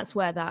think that's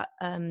where that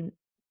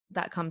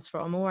comes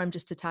from, or I'm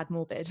just a tad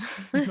morbid.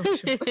 I'm not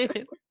sure.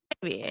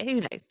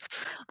 Who knows?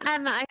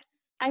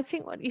 I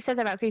think what you said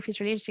there about grief is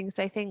really interesting, because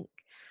I think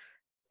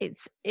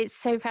it's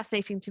so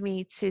fascinating to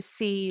me to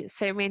see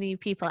so many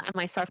people, and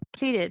myself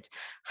included,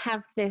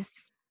 have this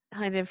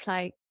kind of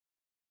like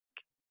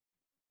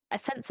a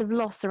sense of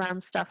loss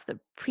around stuff that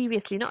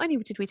previously not only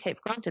did we take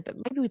for granted, but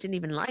maybe we didn't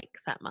even like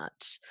that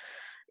much.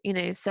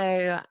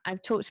 So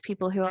I've talked to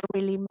people who are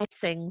really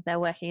missing their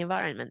working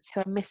environments,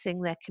 who are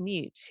missing their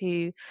commute,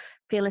 who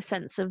feel a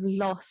sense of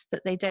loss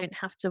that they don't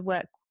have to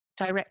work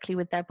directly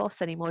with their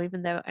boss anymore,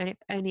 even though I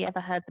only ever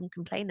heard them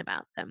complain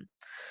about them.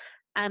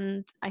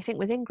 And I think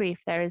within grief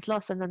there is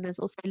loss, and then there's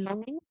also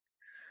longing.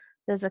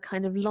 There's a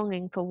kind of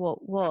longing for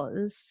what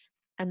was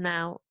and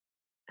now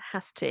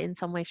has to, in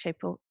some way,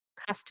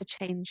 has to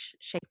change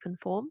shape and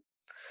form.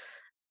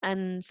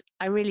 And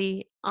I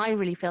really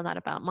feel that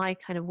about my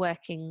kind of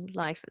working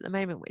life at the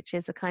moment, which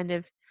is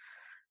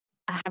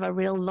I have a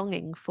real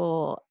longing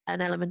for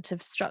an element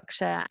of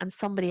structure and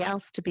somebody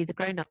else to be the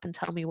grown up and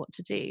tell me what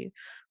to do,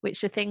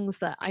 which are things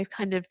that I've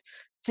kind of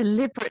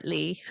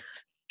deliberately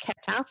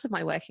kept out of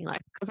my working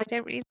life because I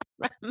don't really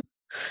like them.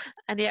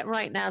 And yet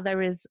right now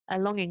there is a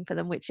longing for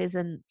them, which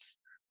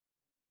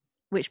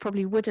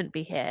probably wouldn't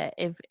be here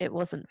if it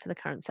wasn't for the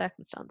current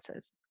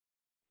circumstances.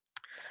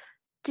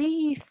 Do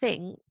you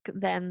think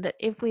then that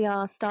if we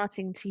are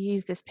starting to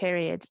use this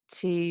period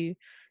to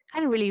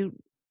kind of really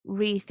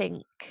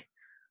rethink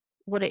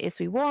what it is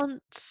we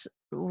want,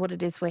 what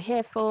it is we're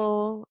here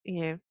for,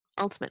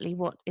 ultimately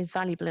what is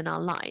valuable in our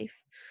life,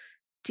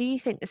 do you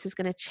think this is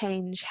going to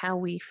change how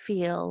we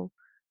feel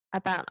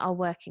about our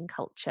working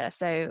culture?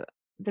 So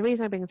the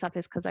reason I bring this up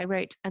is because I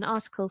wrote an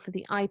article for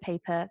the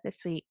iPaper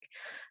this week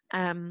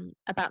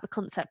about the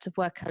concept of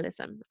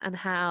workaholism and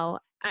how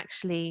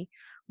actually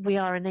we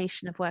are a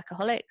nation of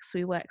workaholics.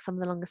 We work some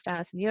of the longest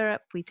hours in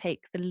Europe. We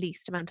take the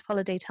least amount of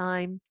holiday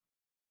time,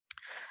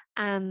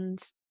 and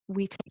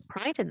we take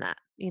pride in that.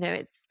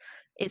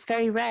 It's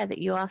very rare that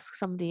you ask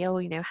somebody, oh,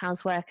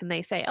 how's work, and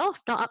they say, oh,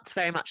 not up to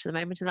very much at the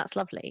moment, and that's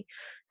lovely.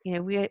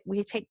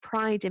 We take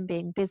pride in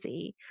being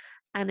busy,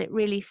 and it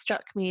really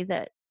struck me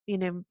that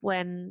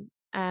when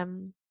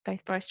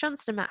both Boris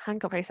Johnson and Matt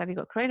Hancock very sadly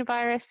got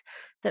coronavirus,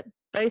 that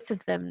both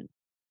of them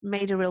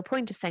made a real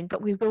point of saying,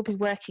 but we will be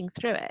working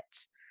through it,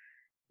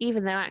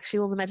 even though actually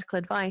all the medical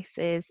advice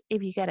is,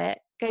 if you get it,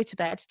 go to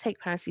bed, take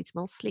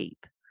paracetamol,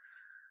 sleep.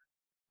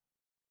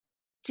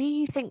 Do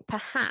you think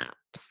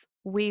perhaps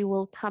we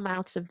will come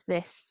out of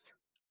this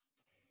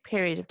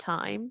period of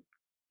time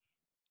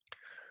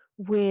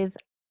with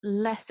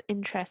less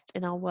interest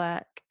in our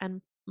work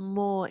and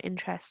more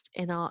interest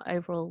in our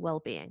overall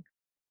well-being?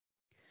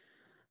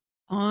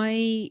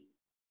 I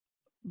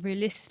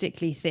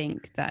realistically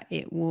think that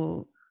it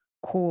will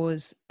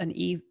cause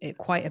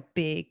quite a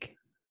big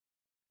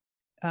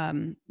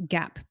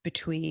gap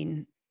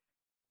between.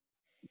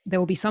 There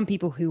will be some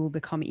people who will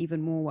become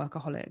even more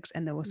workaholics,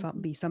 and there will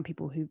be some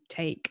people who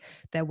take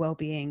their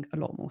well-being a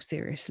lot more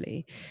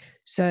seriously.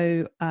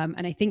 So,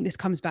 and I think this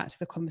comes back to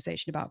the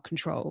conversation about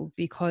control,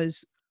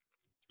 because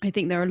I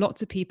think there are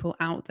lots of people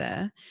out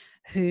there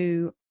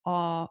who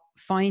are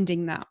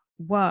finding that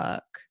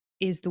work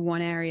is the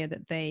one area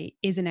that they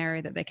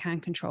can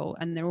control,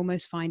 and they're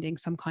almost finding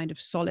some kind of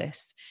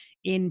solace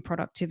in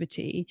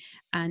productivity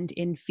and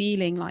in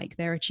feeling like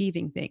they're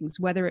achieving things,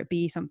 whether it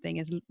be something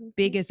as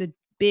big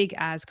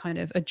as kind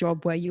of a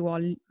job where you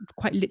are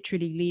quite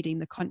literally leading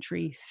the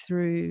country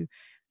through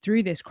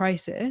this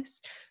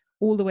crisis,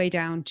 all the way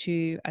down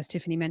to, as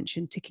Tiffany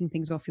mentioned, ticking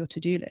things off your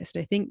to-do list.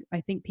 I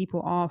think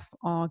people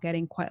are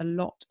getting quite a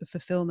lot of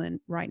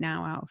fulfillment right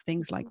now out of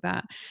things like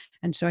that.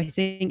 And so I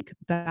think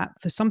that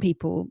for some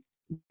people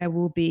there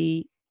will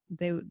be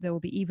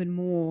even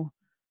more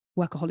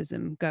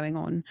workaholism going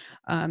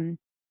on.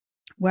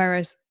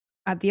 Whereas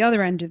at the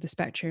other end of the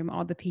spectrum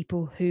are the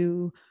people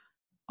who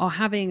are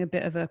having a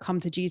bit of a come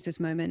to Jesus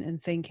moment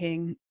and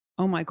thinking,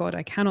 oh my God,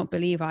 I cannot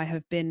believe I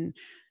have been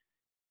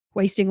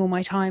wasting all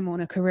my time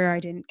on a career I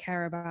didn't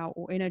care about,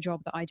 or in a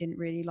job that I didn't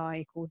really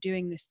like, or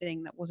doing this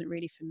thing that wasn't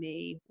really for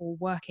me, or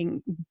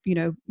working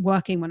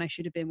when I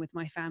should have been with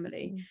my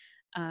family.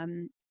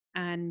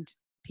 And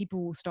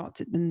people will start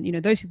to,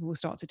 those people will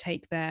start to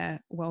take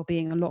their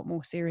well-being a lot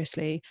more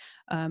seriously.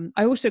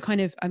 I also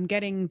I'm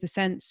getting the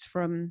sense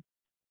from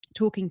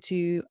talking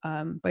to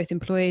both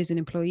employers and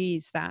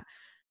employees that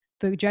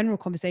the general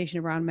conversation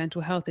around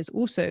mental health is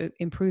also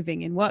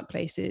improving in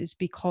workplaces,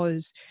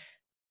 because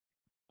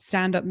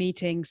stand-up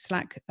meetings,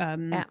 Slack,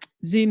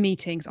 Zoom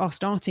meetings are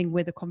starting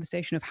with a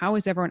conversation of how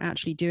is everyone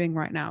actually doing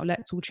right now?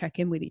 Let's all check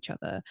in with each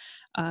other.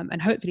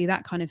 And hopefully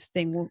that kind of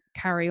thing will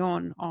carry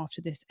on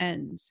after this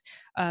ends.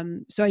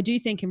 So I do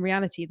think in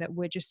reality that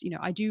we're just,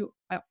 I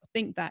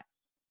think that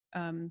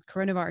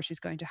coronavirus is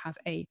going to have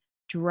a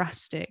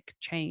drastic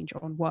change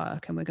on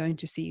work, and we're going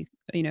to see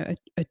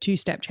a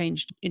two-step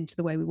change into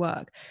the way we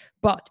work,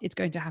 but it's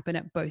going to happen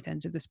at both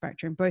ends of the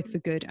spectrum, both for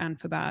good and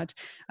for bad.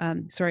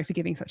 Sorry for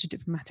giving such a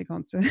diplomatic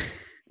answer.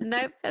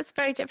 No, that's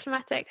very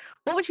diplomatic.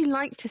 What would you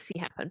like to see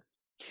happen?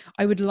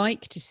 I would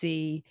like to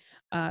see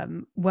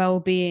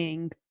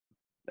well-being,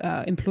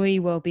 employee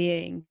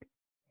well-being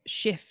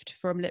shift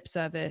from lip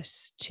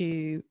service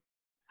to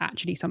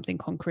actually something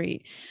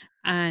concrete,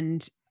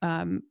 and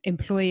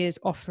employers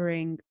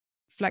offering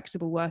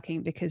flexible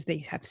working, because they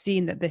have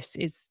seen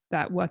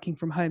that working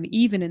from home,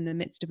 even in the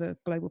midst of a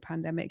global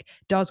pandemic,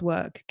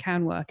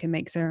 can work and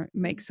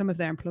make some of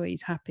their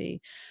employees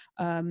happy.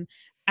 And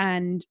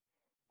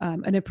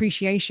an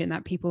appreciation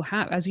that people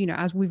have,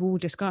 as we've all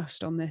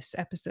discussed on this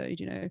episode,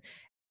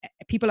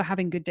 people are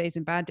having good days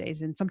and bad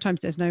days, and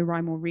sometimes there's no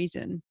rhyme or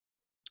reason.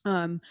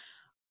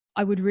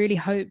 I would really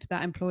hope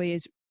that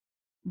employers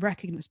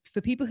recognize,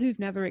 for people who've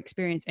never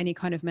experienced any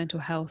kind of mental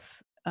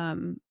health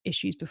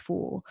issues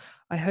before,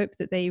 I hope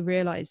that they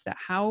realize that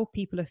how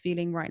people are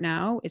feeling right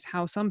now is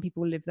how some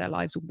people live their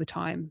lives all the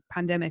time,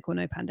 pandemic or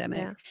no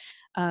pandemic.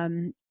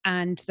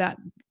 And that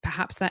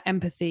perhaps that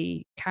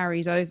empathy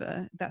carries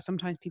over, that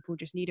sometimes people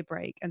just need a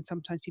break, and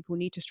sometimes people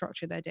need to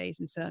structure their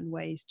days in certain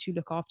ways to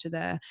look after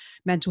their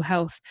mental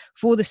health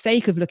for the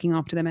sake of looking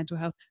after their mental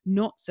health,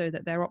 not so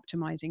that they're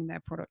optimizing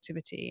their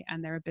productivity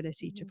and their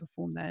ability to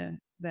perform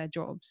their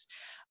jobs.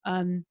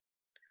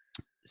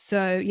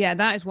 So yeah,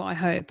 that is what I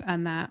hope,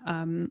 and that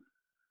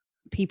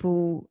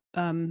people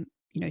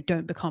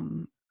don't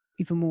become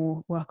even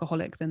more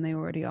workaholic than they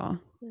already are.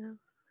 Yeah.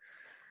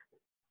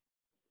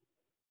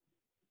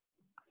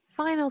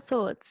 Final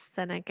thoughts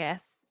then, I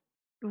guess.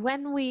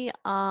 When we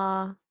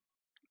are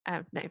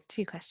no,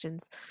 2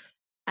 questions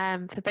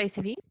for both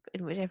of you,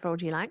 in whichever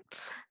order you like.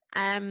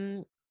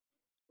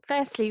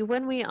 Firstly,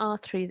 when we are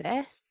through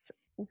this,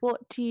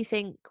 what do you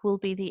think will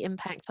be the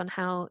impact on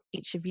how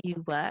each of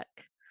you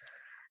work?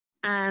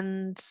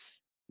 And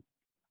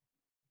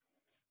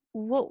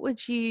what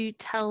would you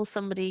tell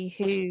somebody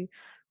who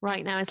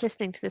right now is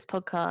listening to this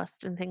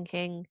podcast and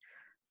thinking,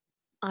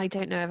 I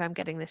don't know if I'm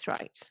getting this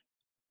right.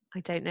 I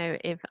don't know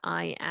if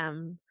I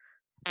am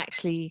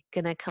actually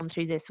going to come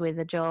through this with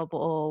a job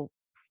or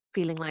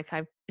feeling like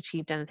I've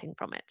achieved anything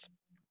from it?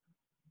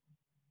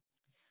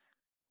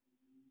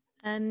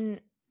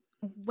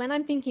 When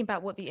I'm thinking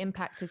about what the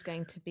impact is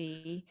going to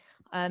be,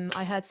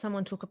 I heard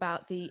someone talk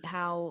about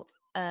how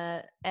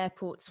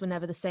airports were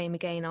never the same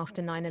again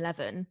after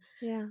 9/11.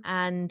 Yeah.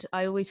 And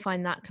I always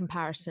find that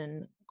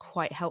comparison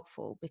quite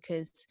helpful,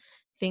 because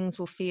things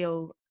will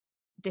feel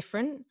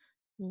different,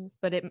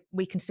 but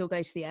we can still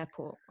go to the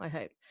airport, I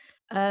hope.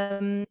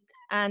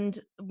 And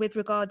with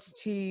regards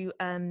to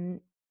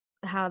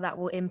how that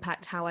will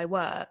impact how I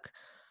work,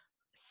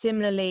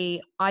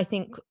 similarly, I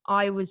think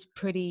I was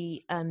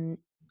pretty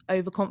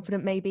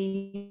overconfident,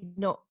 maybe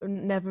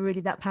never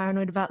really that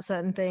paranoid about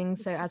certain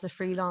things. So as a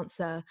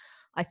freelancer,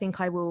 I think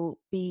I will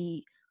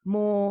be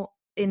more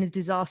in a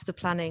disaster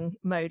planning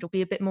mode, or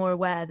be a bit more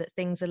aware that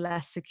things are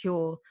less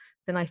secure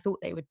than I thought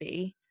they would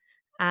be.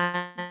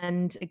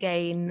 And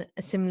again,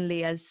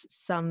 similarly, as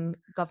some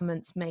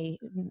governments may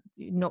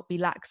not be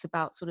lax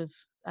about sort of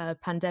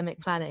pandemic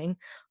planning,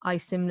 I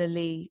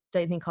similarly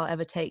don't think I'll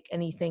ever take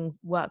anything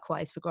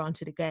work-wise for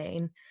granted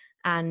again,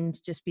 and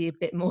just be a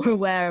bit more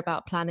aware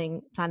about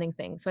planning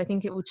things. So I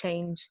think it will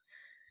change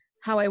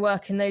how I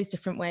work in those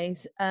different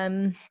ways.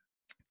 And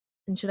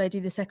should I do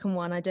the second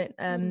one? I don't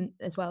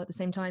as well at the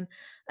same time.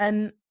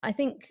 I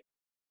think,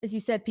 as you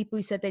said, people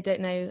who said they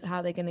don't know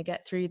how they're going to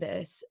get through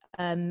this.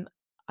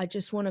 I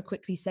just want to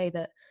quickly say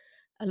that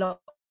a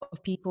lot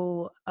of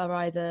people are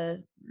either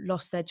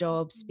lost their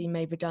jobs, been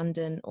made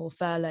redundant, or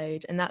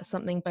furloughed. And that's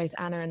something both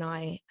Anna and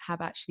I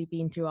have actually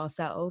been through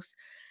ourselves.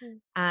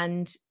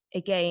 And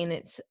again,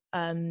 it's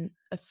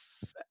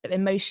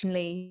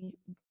emotionally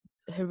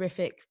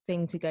horrific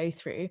thing to go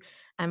through.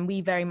 And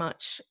we very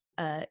much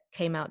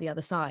came out the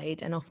other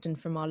side. And often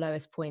from our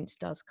lowest points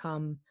does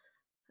come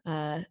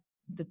the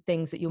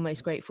things that you're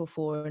most grateful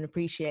for and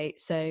appreciate.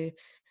 So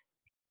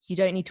you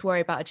don't need to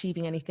worry about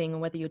achieving anything or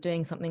whether you're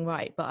doing something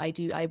right, but I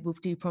do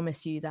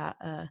promise you that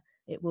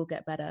it will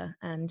get better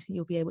and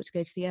you'll be able to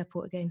go to the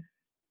airport again.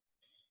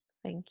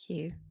 Thank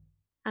you.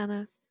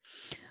 Anna?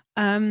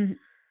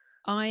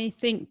 I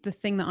think the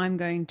thing that I'm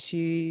going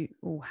to,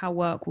 or how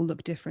work will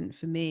look different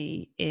for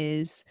me,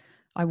 is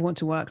I want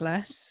to work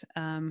less.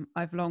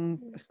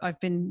 I've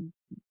been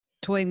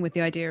toying with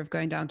the idea of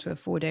going down to a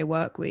 4-day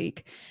work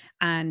week,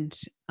 and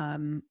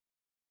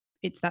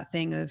it's that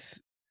thing of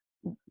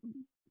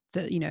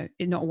that,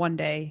 not one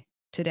day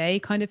today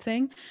kind of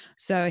thing.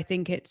 So I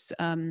think it's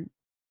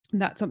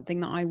that's something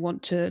that I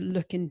want to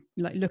look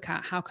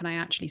at. How can I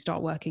actually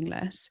start working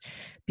less?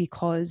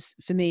 Because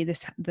for me,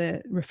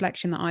 the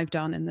reflection that I've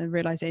done and the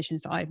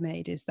realizations that I've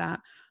made is that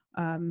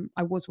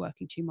I was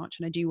working too much,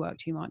 and I do work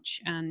too much,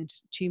 and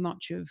too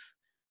much of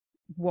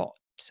what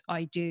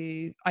I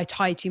do, I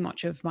tie too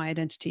much of my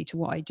identity to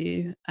what I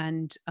do,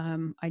 and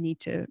I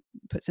need to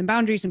put some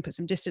boundaries and put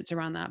some distance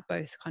around that,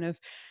 both kind of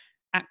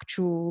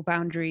actual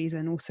boundaries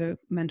and also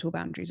mental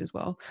boundaries as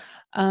well.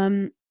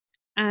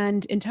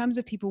 And in terms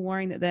of people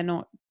worrying that they're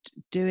not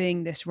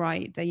doing this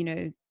right,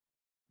 that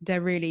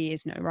there really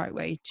is no right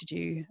way to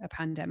do a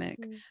pandemic.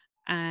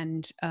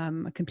 And I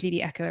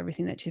completely echo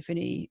everything that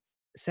Tiffany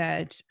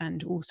said,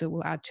 and also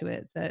will add to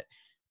it that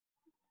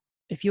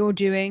if you're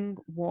doing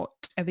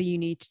whatever you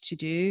need to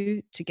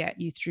do to get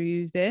you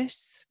through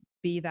this,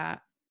 be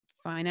that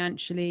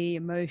financially,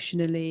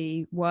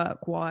 emotionally,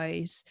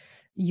 work-wise,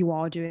 you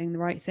are doing the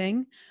right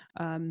thing.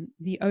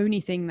 The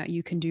only thing that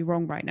you can do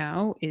wrong right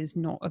now is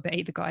not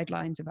obey the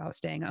guidelines about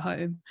staying at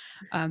home.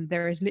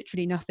 There is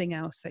literally nothing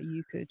else that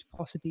you could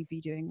possibly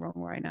be doing wrong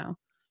right now.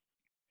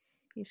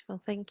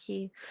 Beautiful, thank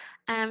you.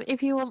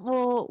 If you want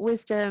more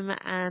wisdom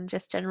and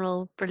just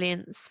general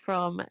brilliance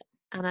from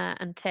Anna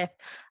and Tiff,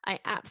 I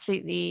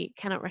absolutely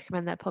cannot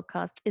recommend their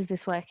podcast, Is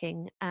This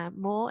Working,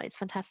 more. It's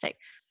fantastic.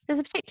 there's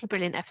a particularly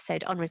brilliant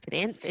episode on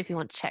resilience if you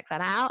want to check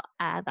that out,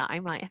 that I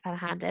might have had a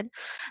hand in.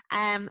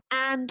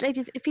 And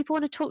ladies, if people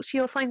want to talk to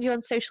you or find you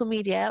on social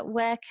media,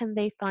 where can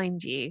they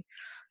find you?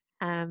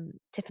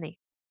 Tiffany.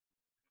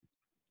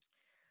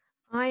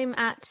 I'm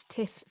at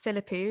Tiff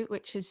Philippou,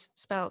 which is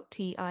spelled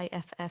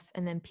TIFF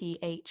and then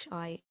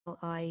PHILIPPOU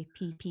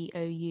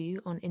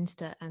on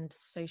Insta and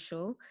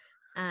social.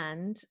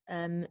 And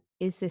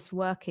Is This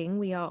Working?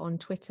 We are on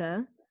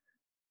Twitter.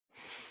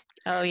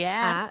 Oh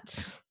yeah.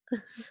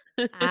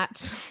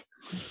 At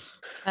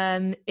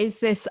Is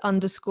This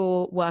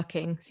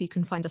 _working? So you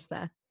can find us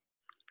there.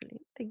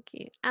 Brilliant. Thank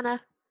you. Anna.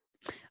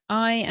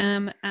 I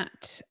am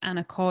at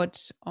Anna Cod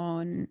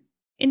on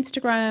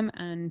Instagram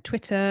and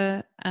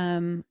Twitter,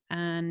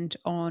 and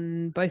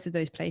on both of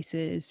those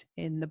places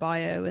in the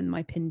bio and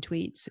my pinned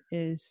tweets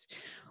is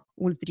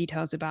all of the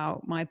details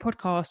about my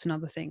podcast and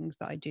other things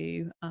that I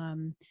do.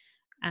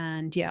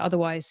 And yeah,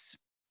 otherwise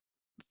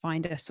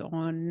find us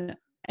on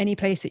any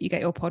place that you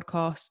get your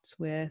podcasts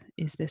with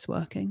Is This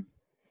Working?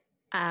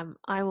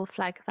 I will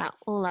flag that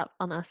all up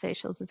on our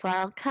socials as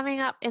well. Coming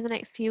up in the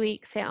next few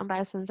weeks here on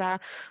Badass Women's Hour,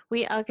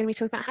 we are going to be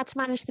talking about how to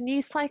manage the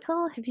news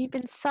cycle. Have you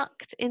been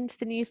sucked into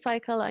the news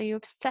cycle? Are you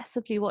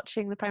obsessively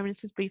watching the Prime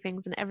Minister's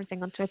briefings and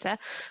everything on Twitter?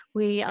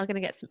 We are going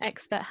to get some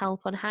expert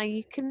help on how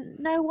you can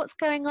know what's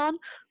going on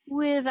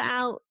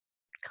without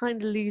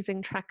kind of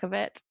losing track of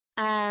it,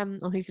 or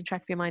losing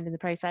track of your mind in the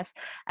process.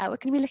 We're going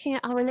to be looking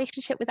at our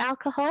relationship with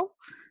alcohol.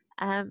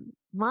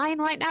 Mine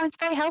right now is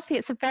very healthy.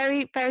 It's a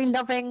very, very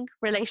loving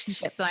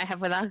relationship that I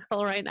have with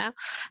alcohol right now.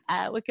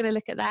 We're going to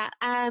look at that,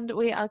 and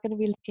we are going to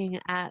be looking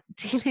at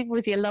dealing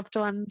with your loved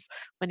ones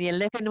when you're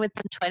living with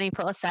them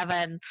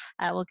 24/7.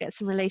 We'll get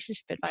some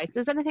relationship advice. If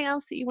there's anything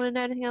else that you want to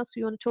know, anything else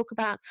you want to talk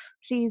about,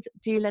 please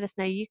do let us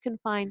know. You can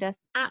find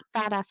us at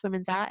Badass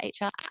Women's Hour,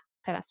 HR at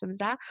Badass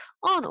Women's Hour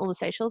on all the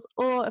socials,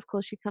 or of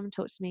course you come and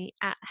talk to me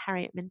at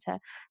Harriet Minter.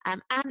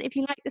 And if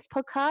you like this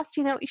podcast,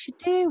 you know what you should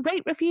do: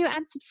 rate, review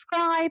and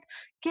subscribe.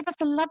 Give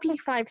us a lovely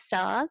 5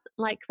 stars,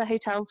 like the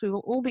hotels we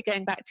will all be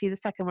going back to the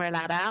second we're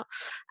allowed out.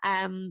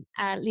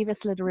 Leave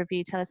us a little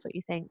review, tell us what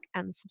you think,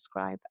 and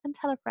subscribe and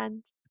tell a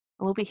friend,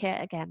 and we'll be here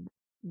again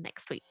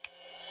next week.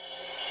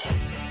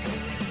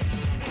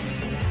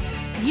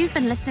 You've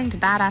been listening to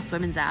Badass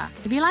Women's Hour.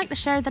 If you like the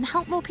show, then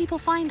help more people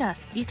find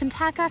us. You can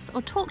tag us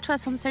or talk to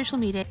us on social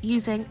media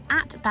using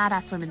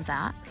 @Badass Women's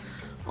Hour.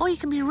 Or you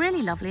can be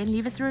really lovely and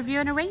leave us a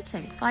review and a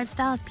rating. 5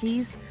 stars,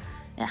 please.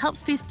 It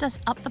helps boost us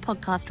up the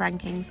podcast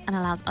rankings and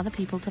allows other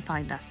people to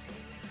find us.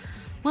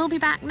 We'll be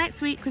back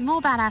next week with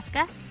more badass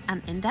guests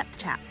and in-depth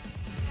chat.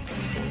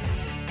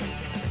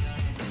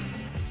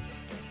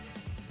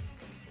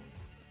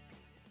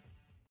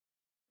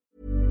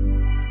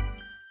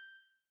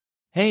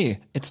 Hey,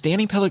 it's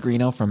Danny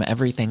Pellegrino from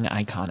Everything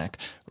Iconic.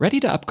 Ready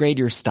to upgrade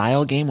your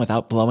style game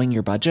without blowing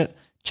your budget?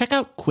 Check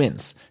out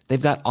Quince. They've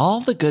got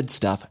all the good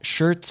stuff,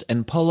 shirts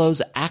and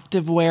polos,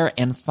 activewear,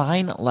 and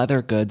fine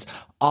leather goods,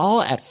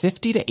 all at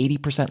 50 to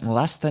 80%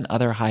 less than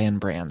other high-end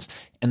brands.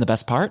 And the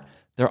best part?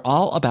 They're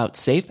all about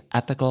safe,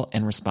 ethical,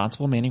 and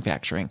responsible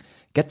manufacturing.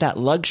 Get that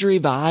luxury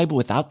vibe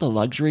without the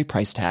luxury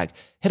price tag.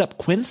 Hit up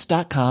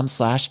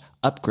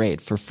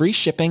quince.com/upgrade for free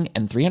shipping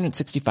and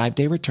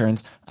 365-day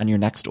returns on your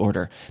next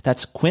order.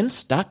 That's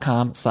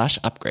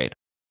quince.com/upgrade.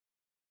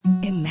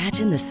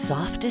 Imagine the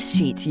softest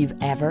sheets you've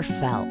ever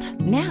felt.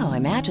 Now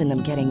imagine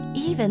them getting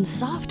even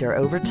softer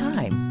over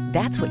time.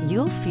 That's what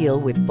you'll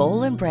feel with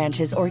Boll &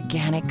 Branch's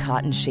organic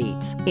cotton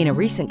sheets. In a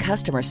recent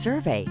customer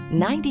survey,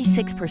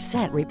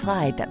 96%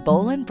 replied that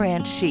Boll &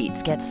 Branch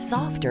sheets get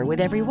softer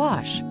with every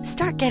wash.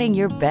 Start getting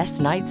your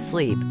best night's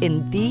sleep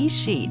in these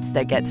sheets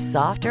that get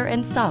softer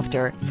and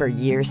softer for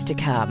years to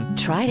come.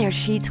 Try their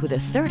sheets with a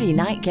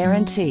 30-night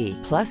guarantee.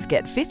 Plus,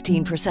 get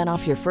 15%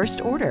 off your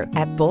first order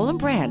at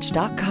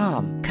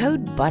bollandbranch.com.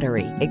 Code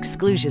BUTTERY.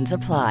 Exclusions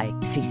apply.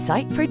 See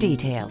site for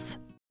details.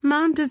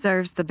 Mom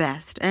deserves the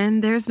best,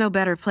 and there's no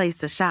better place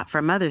to shop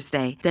for Mother's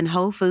Day than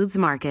Whole Foods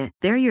Market.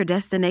 They're your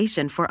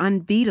destination for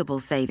unbeatable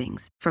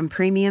savings, from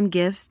premium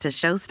gifts to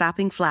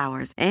show-stopping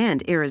flowers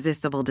and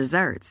irresistible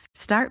desserts.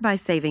 Start by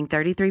saving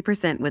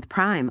 33% with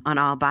Prime on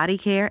all body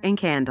care and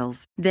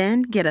candles.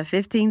 Then get a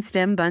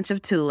 15-stem bunch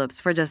of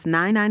tulips for just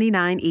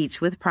 $9.99 each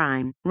with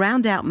Prime.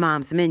 Round out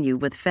Mom's menu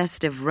with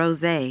festive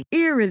rosé,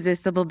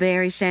 irresistible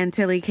berry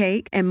chantilly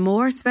cake, and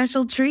more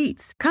special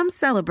treats. Come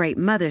celebrate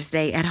Mother's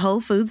Day at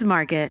Whole Foods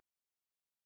Market.